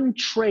one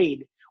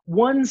trade,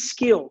 one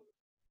skill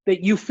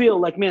that you feel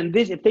like, man,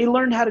 if they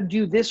learn how to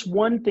do this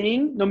one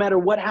thing, no matter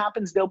what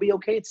happens, they'll be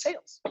okay, it's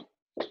sales.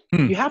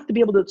 You have to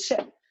be able to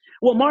sell.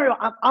 Well, Mario,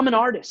 I'm an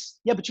artist.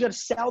 Yeah, but you got to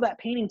sell that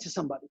painting to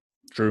somebody.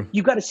 True.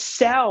 You got to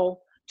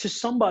sell to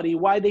somebody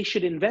why they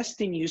should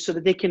invest in you so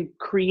that they can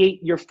create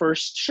your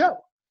first show,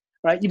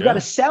 right? You've got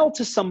to sell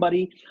to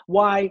somebody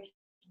what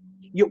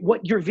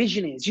your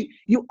vision is.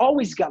 You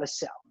always got to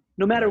sell,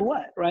 no matter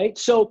what, right?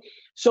 So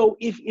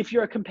if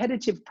you're a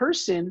competitive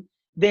person,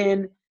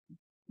 then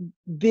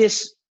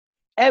this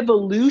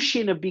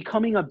evolution of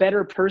becoming a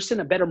better person,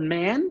 a better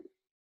man,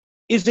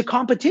 is a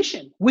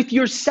competition with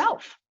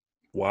yourself.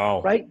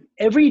 Wow. Right?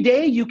 Every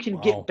day you can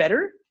get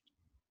better.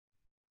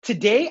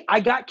 Today I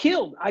got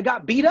killed. I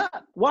got beat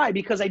up. Why?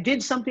 Because I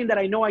did something that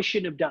I know I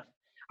shouldn't have done.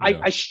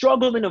 I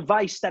struggled in a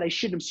vice that I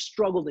shouldn't have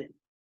struggled in.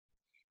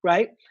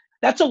 Right?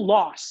 That's a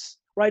loss.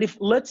 Right? If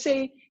let's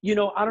say, I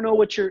don't know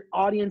what your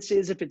audience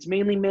is, if it's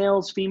mainly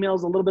males,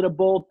 females, a little bit of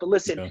both, but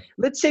listen,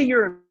 let's say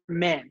you're a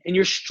man and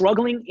you're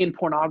struggling in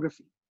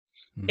pornography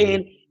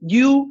and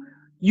you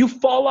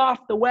fall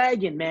off the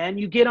wagon, man.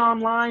 You get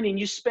online and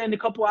you spend a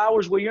couple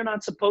hours where you're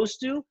not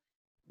supposed to.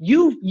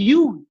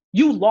 You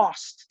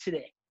lost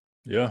today.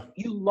 Yeah.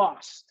 You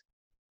lost.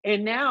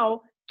 And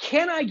now,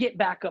 can I get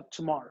back up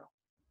tomorrow?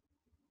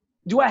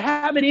 Do I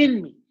have it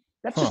in me?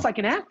 That's just like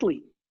an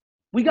athlete.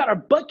 We got our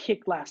butt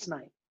kicked last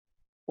night.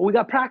 Well, we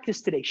got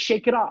practice today.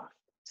 Shake it off.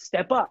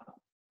 Step up.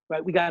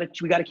 Right? We got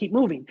to keep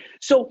moving.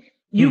 So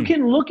you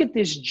can look at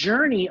this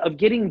journey of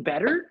getting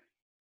better.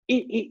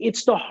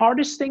 It's the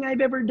hardest thing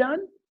I've ever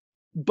done,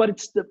 but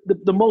it's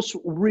the most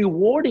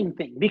rewarding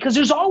thing, because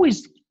there's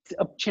always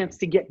a chance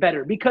to get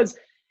better. Because,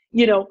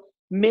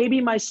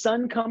 maybe my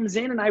son comes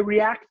in and I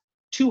react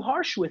too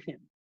harsh with him.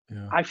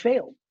 Yeah. I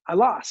failed. I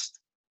lost.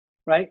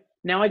 Right?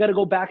 Now I got to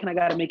go back and I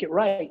got to make it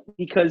right,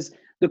 because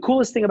the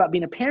coolest thing about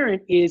being a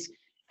parent is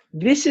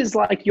this is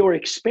like your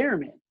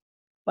experiment.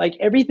 Like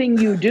everything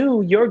you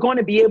do, you're going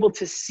to be able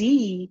to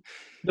see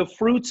the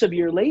fruits of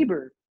your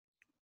labor.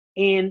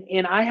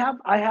 And I have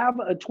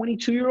a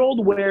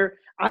 22-year-old where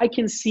I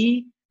can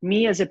see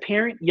me as a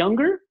parent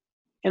younger,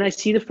 and I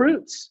see the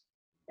fruits.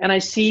 And I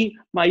see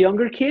my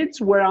younger kids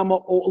where I'm a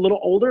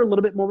little older, a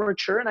little bit more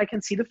mature, and I can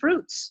see the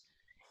fruits.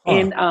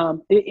 And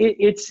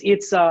it's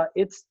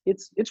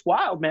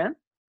wild, man.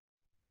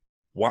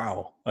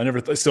 Wow. I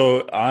never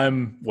so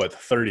I'm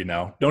 30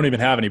 now. Don't even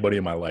have anybody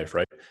in my life,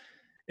 right?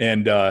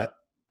 And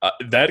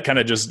that kind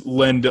of just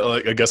lend,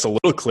 I guess, a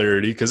little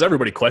clarity, because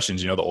everybody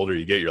questions, the older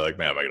you get, you're like,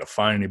 man, am I going to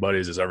find anybody?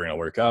 Is this ever going to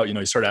work out?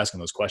 You start asking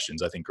those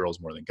questions. I think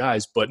girls more than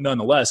guys, but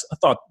nonetheless, a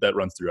thought that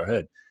runs through our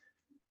head.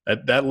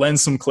 That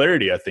lends some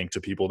clarity, I think, to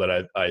people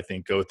that I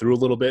think go through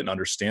a little bit and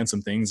understand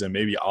some things, and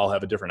maybe I'll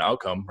have a different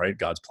outcome, right?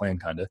 God's plan,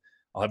 kind of.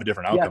 I'll have a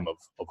different outcome of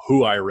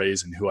who I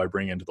raise and who I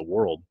bring into the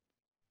world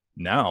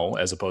now,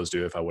 as opposed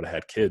to if I would have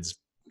had kids,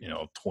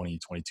 20,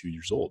 22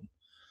 years old.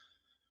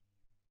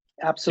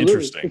 Absolutely.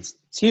 Interesting. It's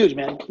huge,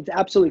 man. It's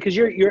absolutely, because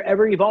you're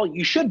ever evolving.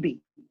 You should be.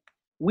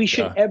 We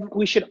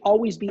should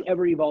always be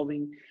ever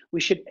evolving.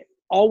 We should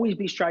always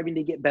be striving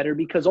to get better,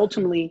 because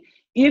ultimately,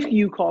 if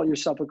you call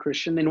yourself a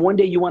Christian, then one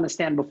day you want to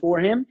stand before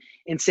him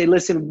and say,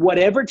 listen,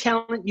 whatever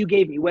talent you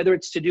gave me, whether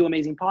it's to do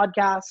amazing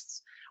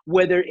podcasts,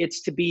 whether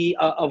it's to be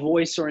a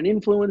voice or an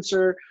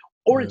influencer,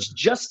 or it's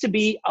just to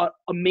be an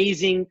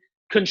amazing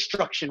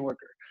construction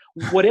worker,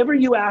 whatever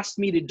you asked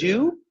me to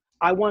do,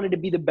 I wanted to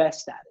be the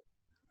best at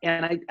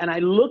it. And I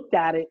looked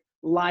at it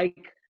like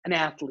an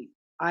athlete.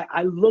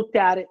 I looked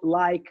at it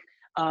like,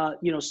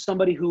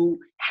 somebody who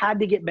had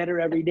to get better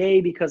every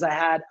day because I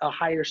had a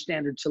higher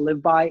standard to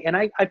live by. And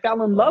I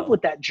fell in love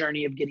with that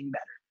journey of getting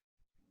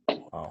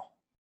better. Wow.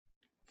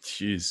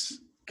 Jeez.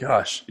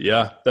 Gosh.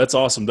 Yeah. That's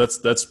awesome.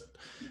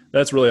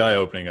 That's really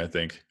eye-opening, I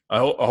think. I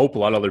hope a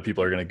lot of other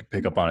people are going to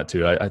pick up on it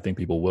too. I think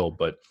people will,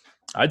 but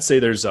I'd say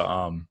there's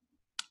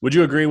would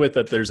you agree with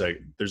that? There's a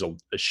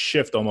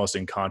shift almost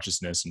in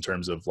consciousness in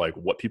terms of like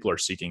what people are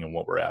seeking and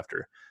what we're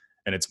after.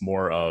 And it's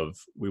more of,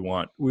 we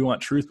want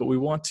truth, but we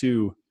want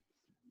to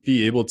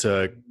be able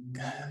to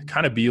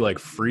kind of be like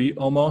free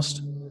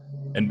almost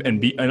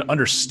and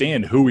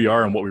understand who we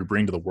are and what we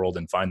bring to the world,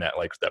 and find that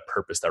like that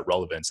purpose, that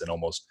relevance, and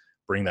almost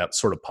bring that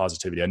sort of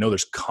positivity. I know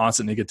there's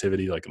constant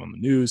negativity like on the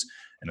news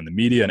and in the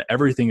media, and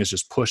everything is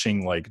just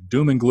pushing like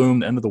doom and gloom,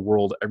 the end of the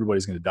world,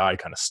 everybody's going to die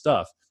kind of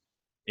stuff.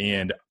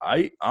 And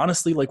I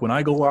honestly, like when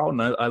I go out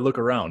and I look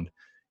around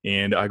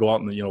and I go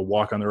out and,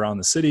 walk around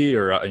the city,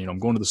 or, I'm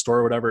going to the store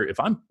or whatever, if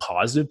I'm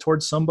positive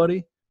towards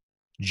somebody,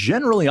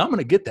 generally I'm going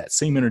to get that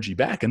same energy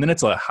back. And then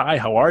it's like, hi,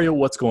 how are you?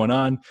 What's going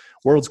on?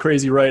 World's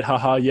crazy, right?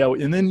 Haha. Yeah.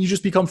 And then you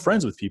just become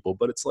friends with people.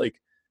 But it's like,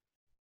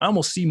 I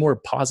almost see more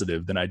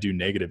positive than I do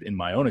negative in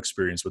my own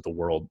experience with the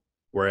world.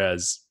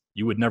 Whereas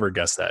you would never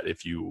guess that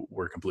if you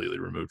were completely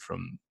removed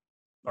from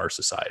our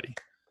society.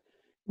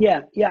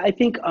 Yeah. I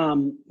think,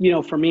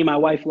 for me, my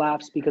wife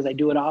laughs because I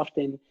do it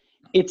often.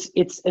 It's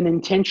an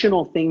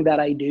intentional thing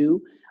that I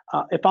do.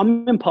 If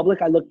I'm in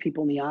public, I look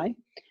people in the eye.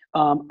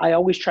 I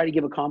always try to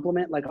give a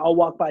compliment. Like I'll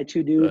walk by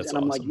two dudes and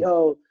I'm like,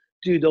 yo,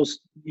 dude,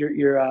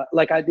 you're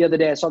the other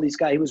day I saw this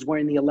guy, he was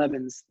wearing the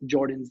 11s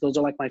Jordans. Those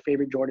are like my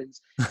favorite Jordans.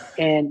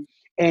 and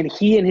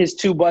he and his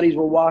two buddies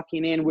were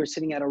walking in. We're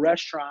sitting at a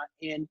restaurant,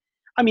 and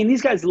I mean,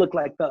 these guys look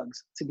like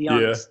thugs, to be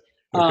honest.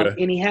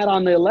 Okay. And he had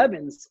on the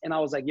 11s, and I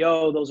was like,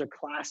 yo, those are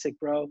classic,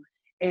 bro.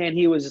 And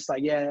he was just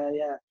like, yeah.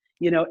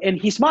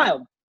 And he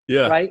smiled.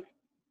 Yeah. Right.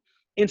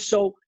 And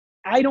so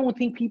I don't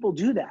think people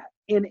do that.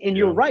 And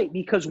you're right,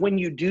 because when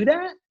you do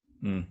that,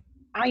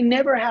 I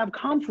never have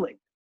conflict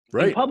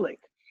in public.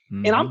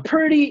 Mm-hmm. And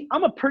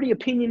I'm a pretty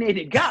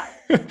opinionated guy,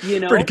 Pretty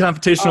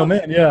confrontational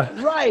man. Yeah.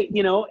 Right.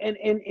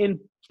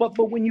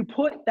 But when you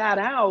put that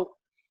out,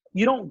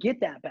 you don't get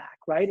that back.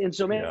 Right. And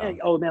so, man,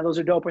 oh man, those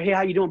are dope. Or, hey,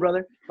 how you doing,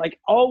 brother? Like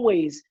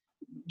always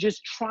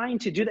just trying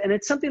to do that. And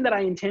it's something that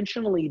I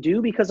intentionally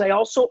do, because I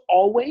also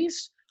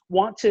always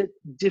want to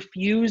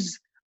diffuse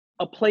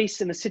a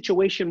place in a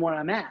situation where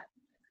I'm at.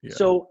 Yeah.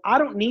 So I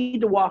don't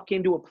need to walk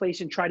into a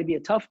place and try to be a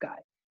tough guy,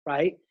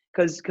 right?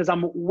 Because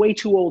I'm way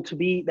too old to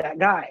be that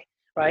guy,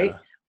 right?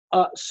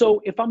 Yeah. So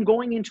if I'm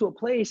going into a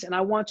place and I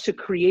want to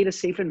create a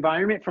safe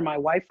environment for my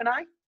wife and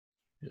I,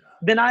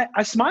 then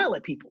I smile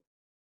at people,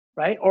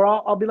 right? Or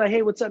I'll be like,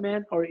 hey, what's up,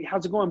 man? Or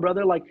how's it going,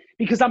 brother? Like,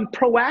 because I'm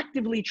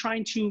proactively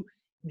trying to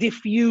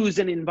diffuse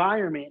an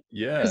environment.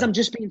 Yeah. Because I'm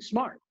just being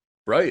smart.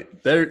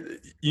 Right there,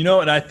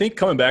 and I think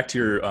coming back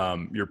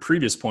to your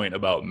previous point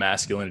about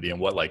masculinity and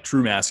what like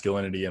true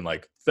masculinity and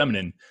like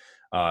feminine,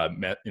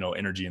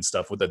 energy and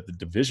stuff, with the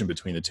division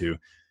between the two.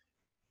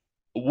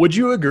 Would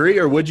you agree,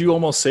 or would you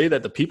almost say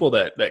that the people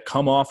that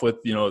come off with,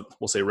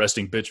 we'll say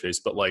resting bitch face,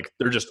 but like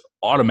they're just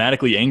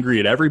automatically angry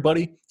at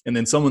everybody, and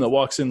then someone that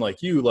walks in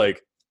like you,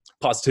 like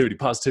positivity,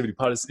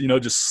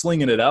 just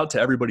slinging it out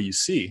to everybody you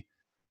see.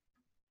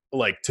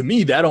 Like to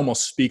me, that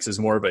almost speaks as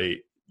more of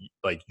a,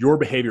 like your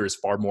behavior is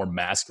far more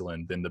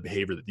masculine than the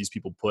behavior that these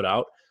people put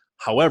out.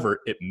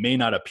 However, it may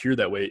not appear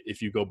that way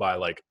if you go by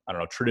like, I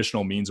don't know,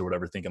 traditional means or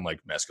whatever, thinking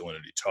like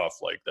masculinity, tough,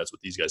 like that's what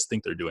these guys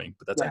think they're doing.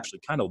 But that's actually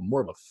kind of more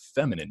of a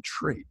feminine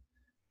trait.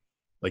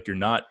 Like you're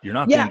not being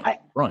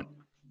upfront.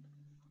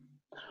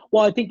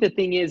 Well, I think the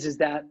thing is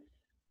that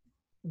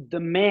the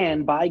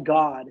man by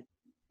God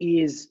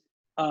is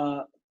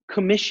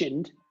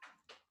commissioned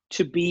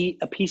to be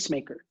a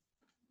peacemaker.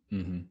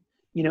 Mm-hmm.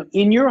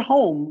 In your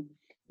home,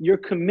 you're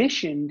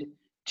commissioned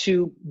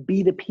to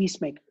be the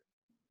peacemaker.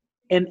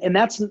 And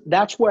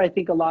that's where I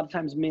think a lot of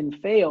times men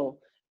fail,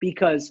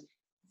 because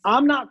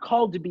I'm not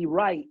called to be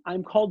right.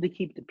 I'm called to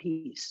keep the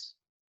peace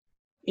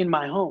in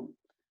my home.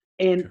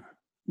 And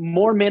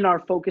more men are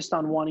focused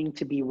on wanting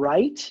to be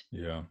right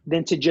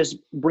than to just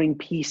bring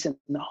peace in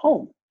the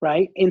home.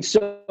 Right. And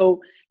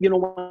so,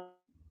 when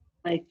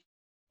I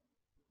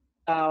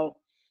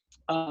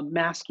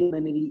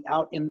masculinity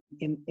out in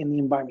the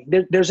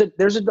environment. There's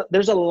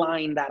a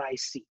line that I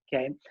see.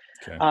 Okay.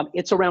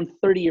 It's around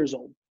 30 years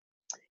old.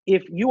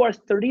 If you are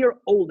 30 or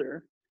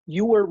older,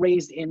 you were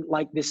raised in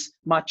like this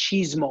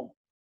machismo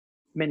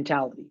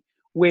mentality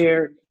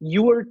where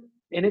you were,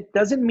 and it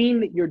doesn't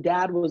mean that your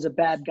dad was a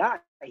bad guy.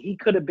 He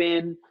could have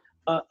been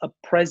a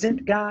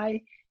present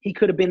guy. He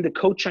could have been the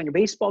coach on your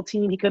baseball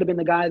team. He could have been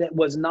the guy that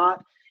was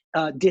not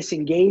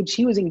disengaged.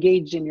 He was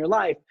engaged in your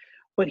life,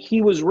 but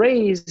he was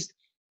raised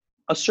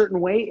a certain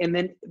way. And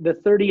then the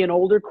 30 and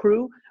older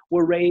crew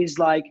were raised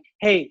like,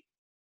 hey,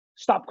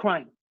 stop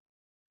crying.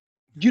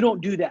 You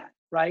don't do that,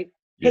 right?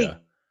 Yeah. Hey,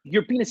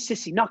 you're being a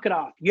sissy. Knock it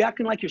off. You're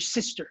acting like your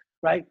sister,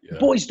 right? Yeah.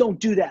 Boys don't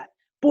do that.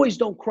 Boys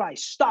don't cry.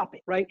 Stop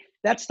it, right?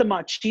 That's the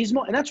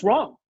machismo, and that's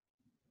wrong.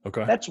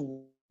 Okay. That's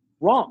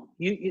wrong.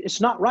 It's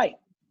not right,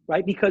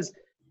 right? Because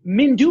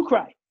men do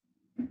cry,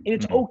 and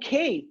it's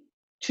okay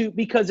to,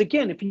 because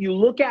again, if you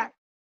look at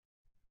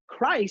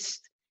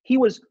Christ, he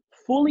was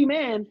fully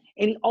man,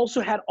 and he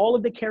also had all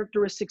of the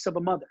characteristics of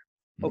a mother.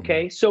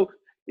 Okay, so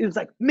it was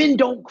like, men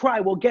don't cry.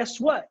 Well, guess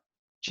what?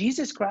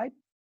 Jesus cried.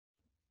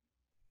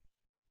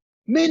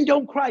 Men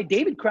don't cry.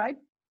 David cried.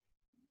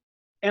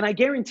 And I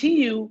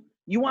guarantee you,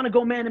 you want to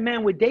go man to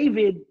man with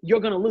David,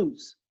 you're going to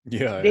lose.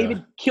 Yeah.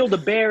 David killed a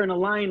bear and a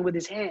lion with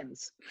his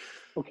hands.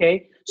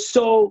 Okay.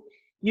 So,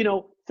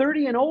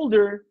 30 and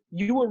older,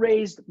 you were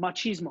raised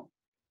machismo.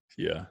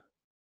 Yeah.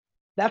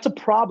 That's a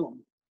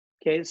problem.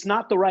 Okay. It's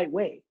not the right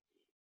way.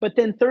 But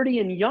then 30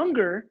 and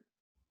younger,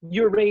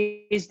 you're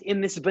raised in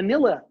this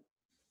vanilla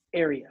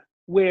area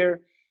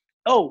where,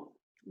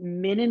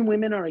 men and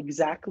women are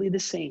exactly the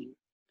same.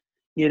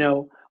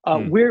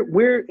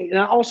 We're, and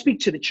I'll speak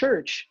to the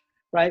church,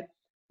 right?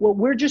 Well,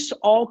 we're just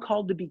all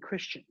called to be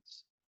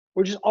Christians.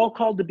 We're just all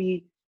called to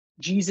be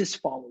Jesus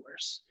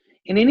followers.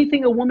 And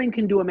anything a woman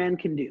can do, a man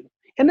can do.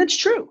 And that's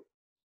true.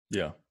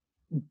 Yeah.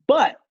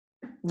 But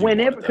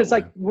whenever, because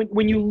like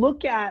when you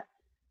look at,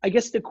 I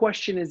guess the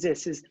question is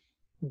this, is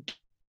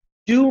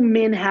do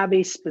men have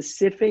a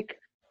specific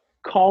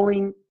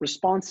calling,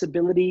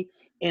 responsibility,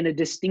 and a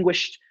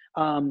distinguished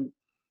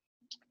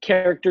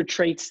character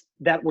traits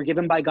that were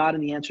given by God?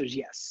 And the answer is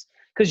yes.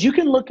 Because you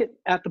can look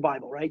at the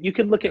Bible, right? You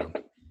can look at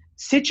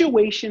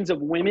situations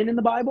of women in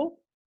the Bible,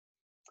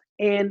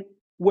 and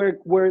where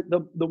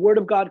the word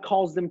of God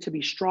calls them to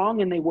be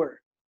strong, and they were.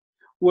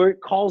 Where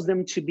it calls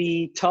them to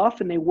be tough,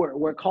 and they were.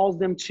 Where it calls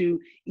them to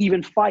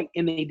even fight,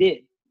 and they did.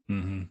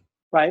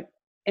 Right?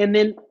 And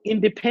then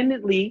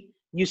independently,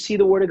 you see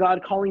the word of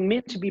God calling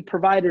men to be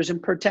providers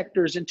and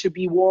protectors and to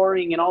be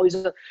warring and all these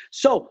other.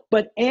 So,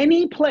 but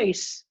any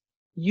place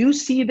you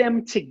see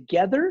them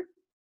together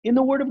in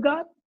the word of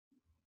God,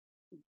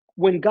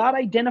 when God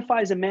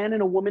identifies a man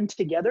and a woman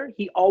together,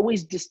 he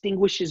always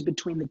distinguishes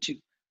between the two.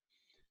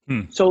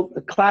 So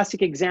the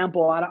classic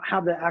example, I don't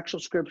have the actual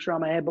scripture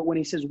on my head, but when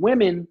he says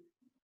women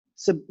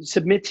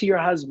submit to your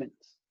husbands,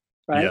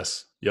 right?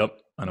 Yes. Yep.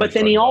 But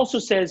then he also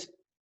says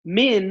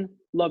men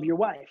love your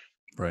wife.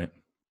 Right.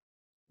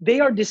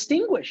 They are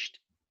distinguished.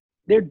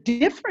 They're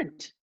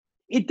different.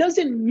 It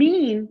doesn't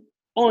mean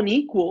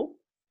unequal.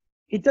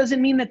 It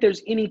doesn't mean that there's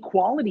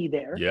inequality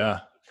there. Yeah.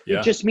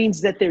 It just means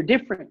that they're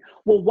different.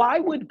 Well, why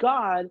would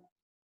God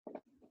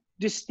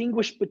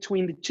distinguish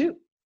between the two?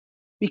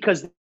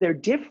 Because they're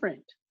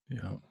different.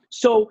 Yeah.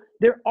 So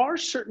there are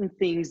certain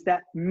things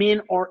that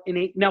men are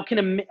innate. Now,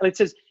 it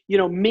says,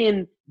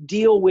 men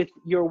deal with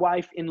your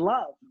wife in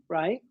love,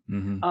 right?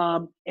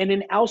 And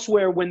then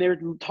elsewhere, when they're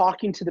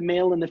talking to the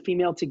male and the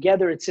female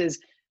together, it says,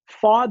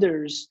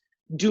 fathers,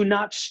 do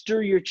not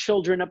stir your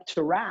children up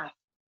to wrath,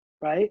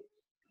 right?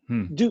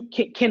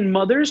 Can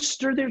mothers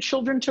stir their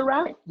children to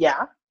wrath?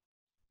 Yeah,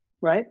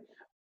 right?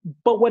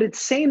 But what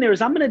it's saying there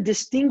is, I'm going to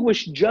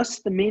distinguish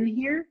just the men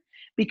here,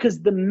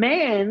 because the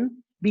man,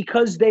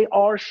 because they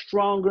are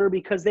stronger,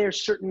 because they are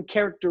certain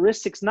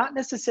characteristics, not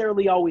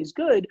necessarily always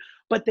good,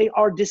 but they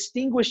are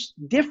distinguished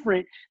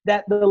different,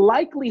 that the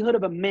likelihood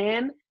of a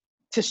man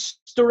to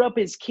stir up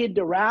his kid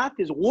to wrath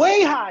is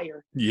way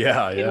higher.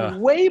 And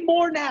way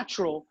more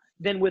natural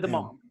than with a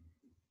mom.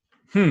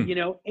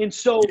 And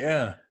so,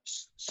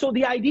 so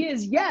the idea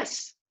is,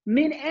 yes,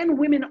 men and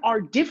women are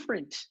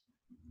different.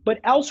 But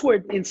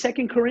elsewhere in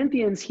 2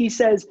 Corinthians, he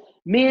says,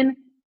 men,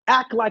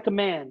 act like a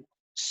man.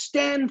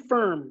 Stand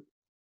firm.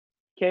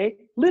 Okay?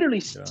 Literally,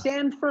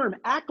 stand firm.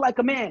 Act like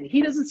a man.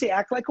 He doesn't say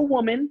act like a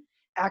woman,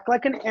 act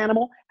like an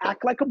animal,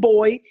 act like a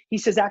boy. He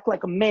says act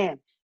like a man.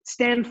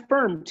 Stand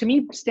firm. To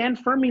me, stand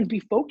firm means be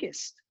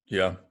focused.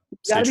 Yeah. You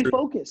gotta be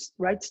focused,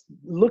 right?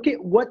 Look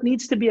at what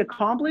needs to be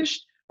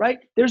accomplished, right?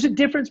 There's a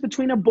difference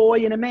between a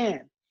boy and a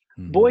man.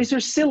 Boys are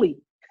silly.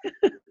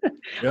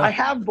 I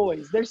have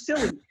boys. They're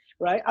silly,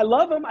 right? I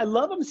love them. I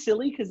love them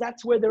silly because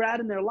that's where they're at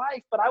in their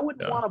life. But I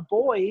wouldn't want a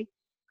boy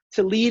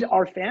to lead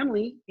our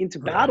family into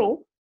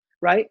battle,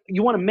 right?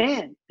 You want a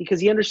man because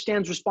he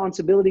understands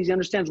responsibilities. He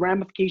understands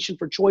ramification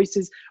for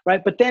choices,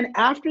 right? But then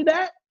after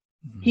that,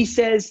 he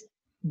says,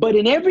 but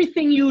in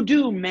everything you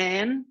do,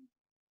 man,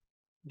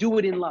 do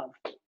it in love.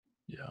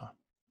 Yeah.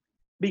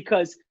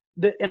 Because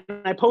and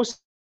I posted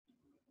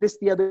this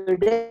the other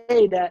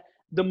day, that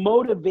the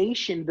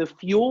motivation, the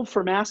fuel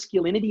for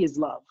masculinity is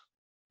love.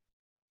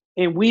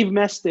 And we've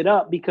messed it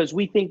up because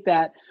we think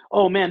that,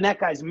 oh man, that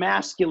guy's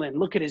masculine.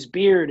 Look at his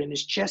beard and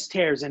his chest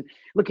hairs, and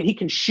look at, he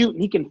can shoot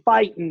and he can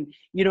fight. And,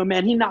 you know,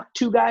 man, he knocked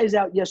 2 guys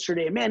out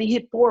yesterday. Man, he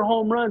hit 4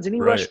 home runs and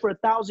he rushed for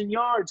 1,000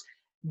 yards.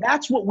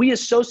 That's what we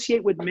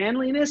associate with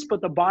manliness.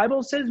 But the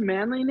Bible says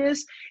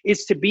manliness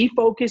is to be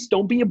focused.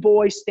 Don't be a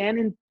boy.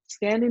 Stand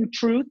in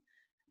truth,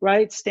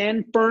 right?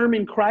 Stand firm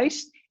in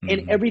Christ,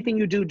 and everything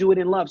you do, do it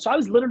in love. So I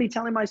was literally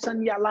telling my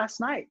son, last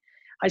night,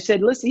 I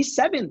said, listen, he's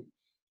 7.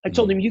 I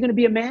told him, you're going to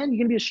be a man? You're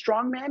going to be a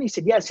strong man? He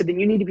said, yeah. I said, then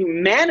you need to be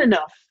man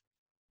enough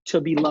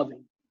to be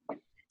loving.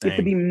 You have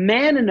to be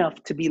man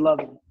enough to be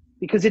loving,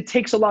 because it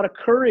takes a lot of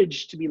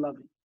courage to be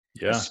loving,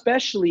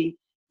 especially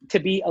to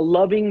be a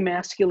loving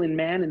masculine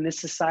man in this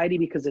society,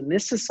 because in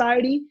this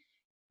society,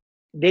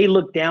 they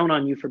look down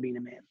on you for being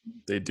a man.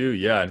 They do.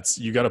 Yeah.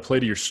 You got to play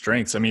to your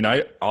strengths. I mean,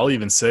 I'll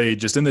even say,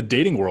 just in the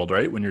dating world,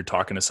 right? When you're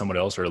talking to someone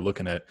else or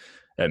looking at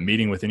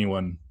meeting with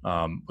anyone,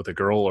 with a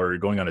girl, or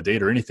going on a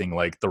date or anything,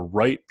 like, the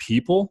right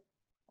people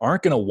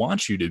aren't going to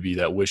want you to be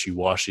that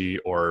wishy-washy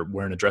or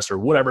wearing a dress or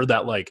whatever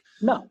that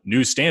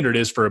new standard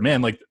is for a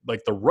man. Like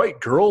the right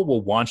girl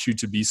will want you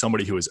to be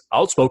somebody who is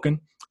outspoken,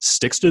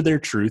 sticks to their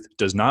truth,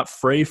 does not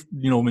fray,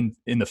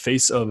 in the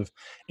face of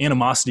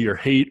animosity or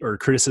hate or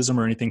criticism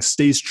or anything,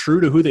 stays true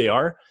to who they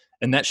are.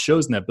 And that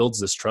shows, and that builds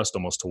this trust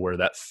almost to where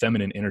that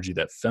feminine energy,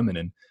 that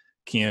feminine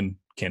can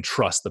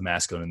trust the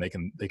masculine,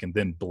 and they can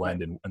then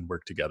blend and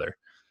work together.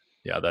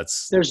 Yeah.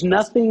 There's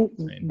nothing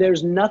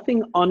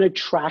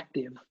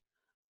unattractive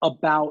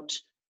about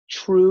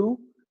true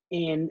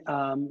and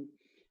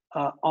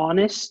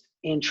honest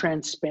and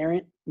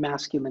transparent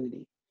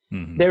masculinity.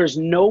 There's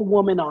no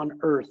woman on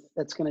earth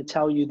that's going to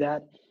tell you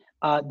that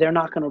they're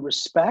not going to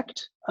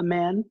respect a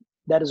man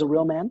that is a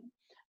real man,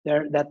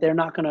 that they're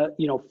not going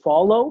to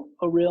follow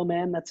a real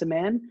man that's a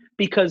man,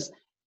 because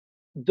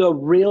the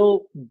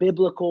real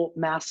biblical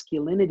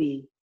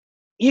masculinity,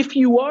 if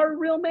you are a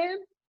real man,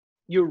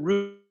 you're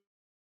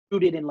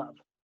rooted in love,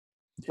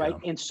 right?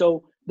 And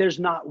so there's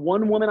not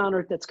one woman on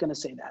earth that's going to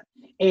say that,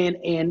 and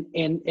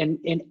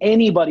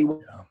anybody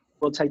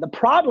will tell you. The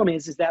problem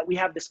is that we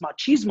have this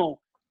machismo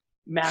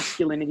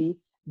masculinity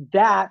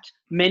that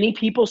many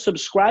people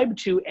subscribe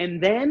to,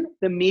 and then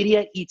the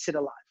media eats it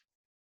alive.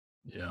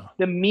 Yeah,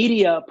 the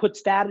media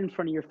puts that in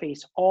front of your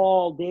face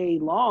all day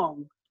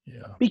long.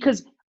 Yeah,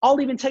 because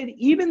I'll even tell you,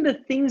 even the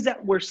things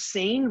that we're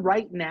saying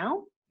right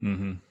now,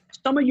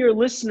 some of your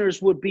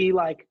listeners would be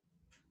like,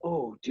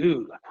 oh,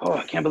 dude,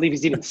 I can't believe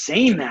he's even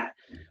saying that,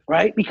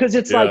 right? Because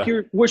it's like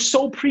we're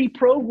so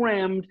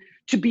pre-programmed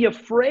to be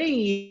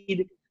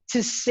afraid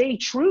to say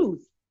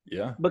truth.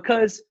 Yeah.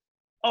 Because,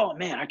 oh,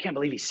 man, I can't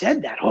believe he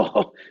said that.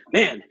 Oh,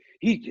 man,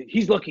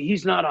 he's lucky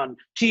he's not on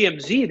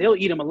TMZ. They'll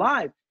eat him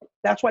alive.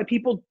 That's why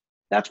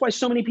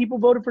so many people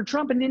voted for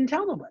Trump and didn't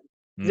tell nobody.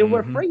 They were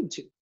afraid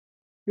to.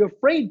 You're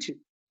afraid to.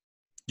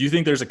 Do you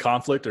think there's a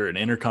conflict or an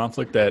inner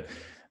conflict that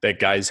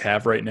guys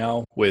have right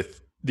now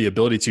with the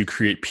ability to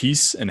create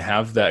peace and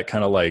have that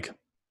kind of like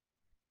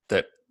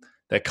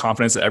that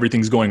confidence that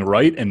everything's going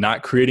right and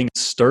not creating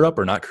stir up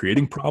or not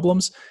creating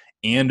problems,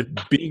 and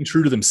being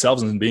true to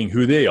themselves and being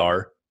who they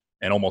are,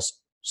 and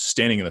almost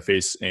standing in the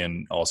face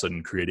and all of a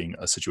sudden creating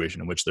a situation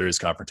in which there is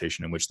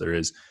confrontation, in which there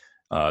is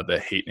the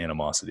hate and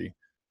animosity?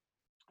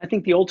 I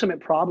think the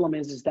ultimate problem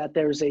is that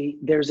there's a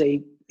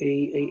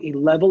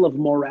level of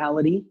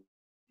morality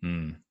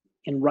in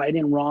right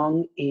and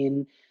wrong,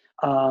 in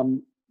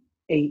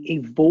a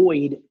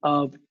void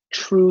of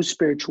true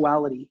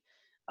spirituality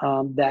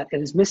that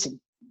is missing,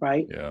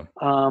 right? Yeah.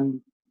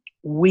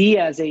 We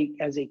as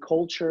a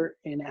culture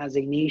and as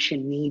a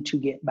nation need to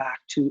get back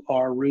to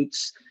our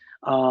roots,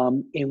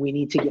 and we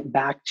need to get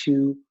back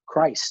to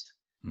Christ,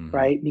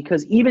 right?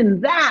 Because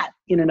even that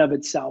in and of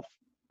itself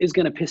is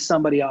going to piss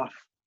somebody off.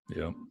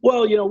 Yeah.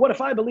 Well, what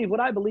if I believe what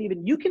I believe?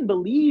 And you can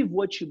believe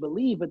what you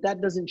believe, but that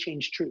doesn't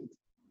change truth.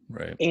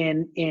 Right.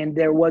 And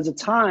there was a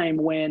time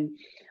when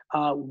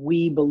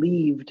we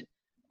believed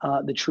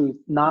the truth.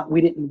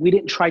 We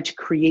didn't try to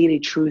create a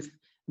truth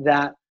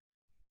that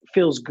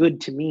feels good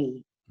to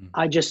me.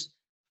 I just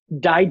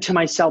died to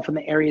myself in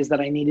the areas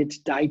that I needed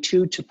to die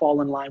to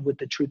fall in line with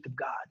the truth of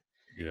God.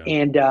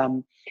 Yeah.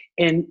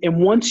 And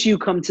once you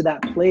come to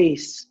that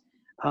place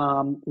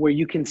where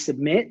you can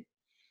submit,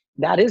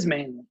 that is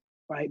manly,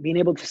 right? Being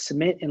able to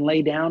submit and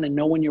lay down and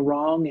know when you're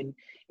wrong,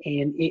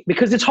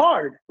 because it's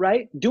hard,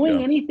 right?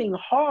 Doing anything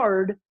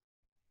hard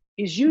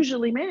is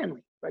usually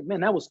manly. Like,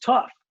 man, that was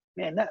tough.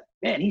 Man,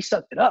 he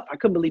sucked it up. I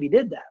couldn't believe he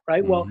did that,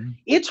 right? Well,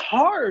 it's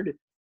hard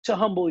to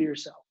humble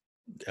yourself.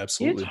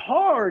 Absolutely. It's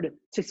hard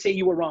to say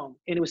you were wrong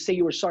and it was say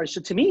you were sorry. So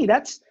to me,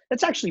 that's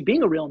actually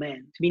being a real man,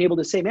 to being able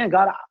to say, man,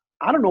 God,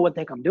 I don't know what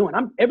the heck I'm doing.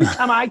 Every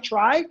time I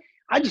try,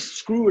 I just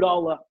screw it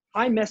all up.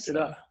 I mess it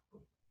up.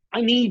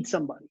 I need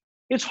somebody.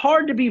 It's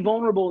hard to be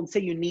vulnerable and say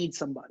you need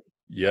somebody.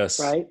 Yes.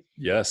 Right?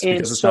 Yes. And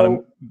because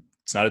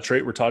it's not a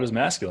trait we're taught as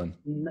masculine.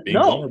 No,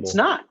 vulnerable. It's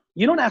not.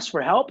 You don't ask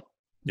for help,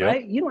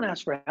 right? You don't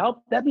ask for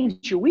help. That means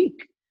you're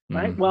weak,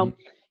 right? Well,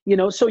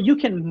 so you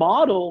can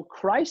model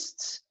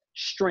Christ's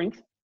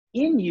strength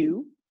in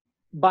you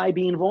by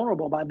being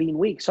vulnerable, by being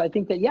weak. So I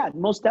think that, yeah,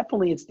 most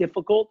definitely it's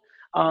difficult.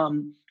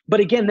 But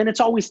again, then it's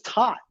always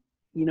taught.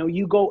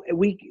 We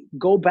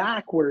go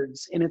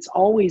backwards, and it's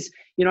always,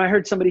 I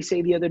heard somebody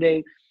say the other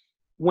day,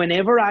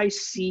 whenever I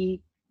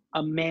see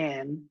a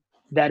man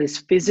that is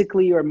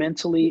physically or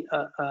mentally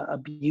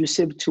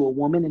abusive to a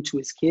woman and to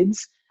his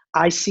kids,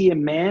 I see a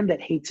man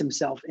that hates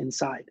himself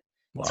inside.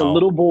 Wow. It's a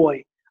little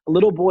boy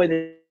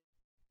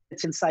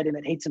that's inside and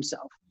that hates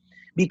himself.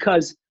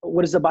 Because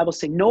what does the Bible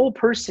say? No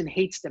person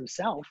hates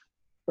themselves,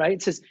 right?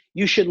 It says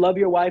you should love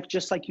your wife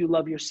just like you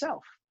love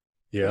yourself.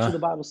 Yeah. That's what the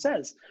Bible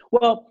says.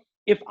 Well,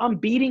 if I'm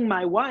beating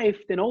my wife,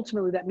 then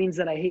ultimately that means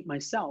that I hate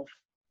myself.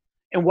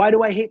 And why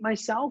do I hate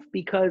myself?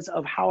 Because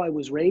of how I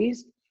was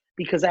raised.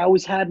 Because I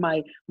always had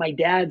my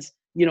dad's,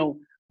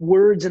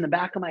 words in the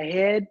back of my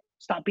head.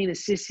 Stop being a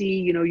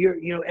sissy.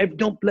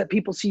 Don't let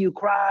people see you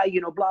cry.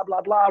 Blah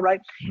blah blah. Right.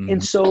 Mm-hmm.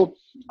 And so,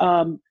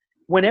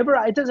 whenever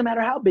it doesn't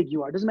matter how big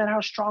you are, it doesn't matter how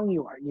strong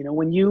you are.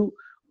 When you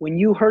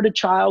hurt a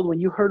child,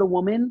 when you hurt a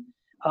woman,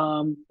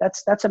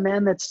 that's a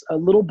man that's a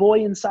little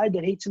boy inside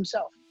that hates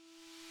himself.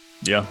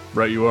 Yeah,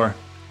 right. You are.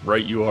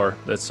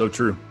 That's so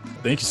true.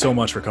 Thank you so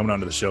much for coming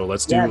onto the show.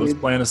 Let's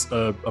plan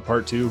a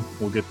part 2.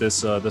 We'll get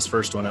this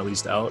first one at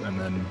least out, and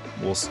then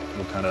we'll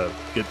kind of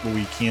get what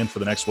we can for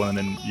the next one. And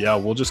then,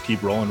 we'll just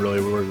keep rolling really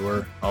where we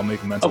were. I'll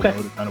make a mental note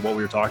of kind of what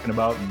we were talking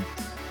about, and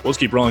we'll just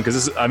keep rolling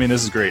because this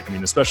is great.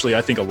 Especially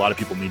I think a lot of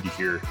people need to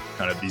hear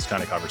kind of these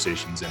kind of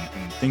conversations and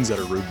things that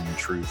are rooted in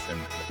truth and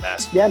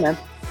masculinity. Yeah, man.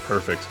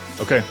 Perfect.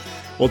 Okay.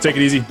 Well, take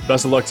it easy.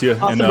 Best of luck to you.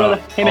 Awesome, brother.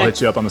 Hey, I'll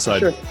hit you up on the side.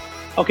 Sure.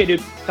 Okay,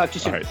 dude. Talk to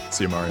you soon. All right.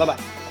 See you, Mario.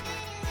 Bye-bye.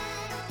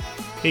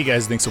 Hey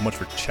guys, thanks so much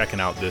for checking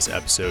out this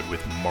episode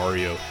with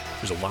Mario.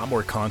 There's a lot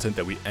more content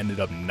that we ended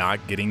up not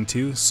getting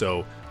to,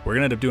 so we're going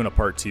to end up doing a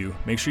part 2.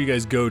 Make sure you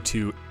guys go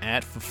to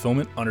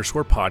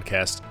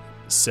 @fulfillment_podcast.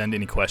 Send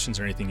any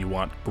questions or anything you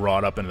want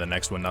brought up into the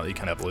next one, now that you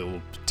kind of have a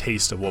little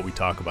taste of what we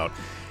talk about.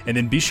 And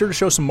then be sure to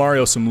show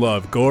Mario some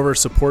love. Go over,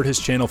 support his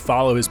channel,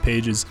 follow his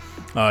pages.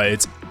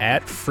 It's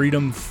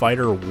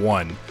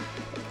 @FreedomFighter1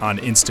 on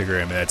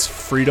Instagram. That's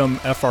Freedom,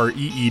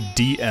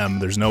 FREEDM.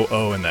 There's no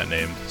O in that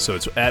name. So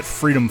it's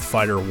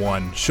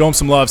 @FreedomFighter1. Show him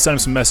some love, send him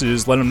some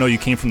messages, let him know you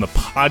came from the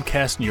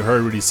podcast and you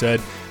heard what he said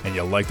and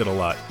you liked it a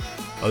lot.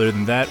 Other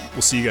than that,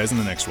 we'll see you guys in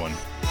the next one.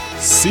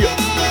 See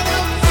ya.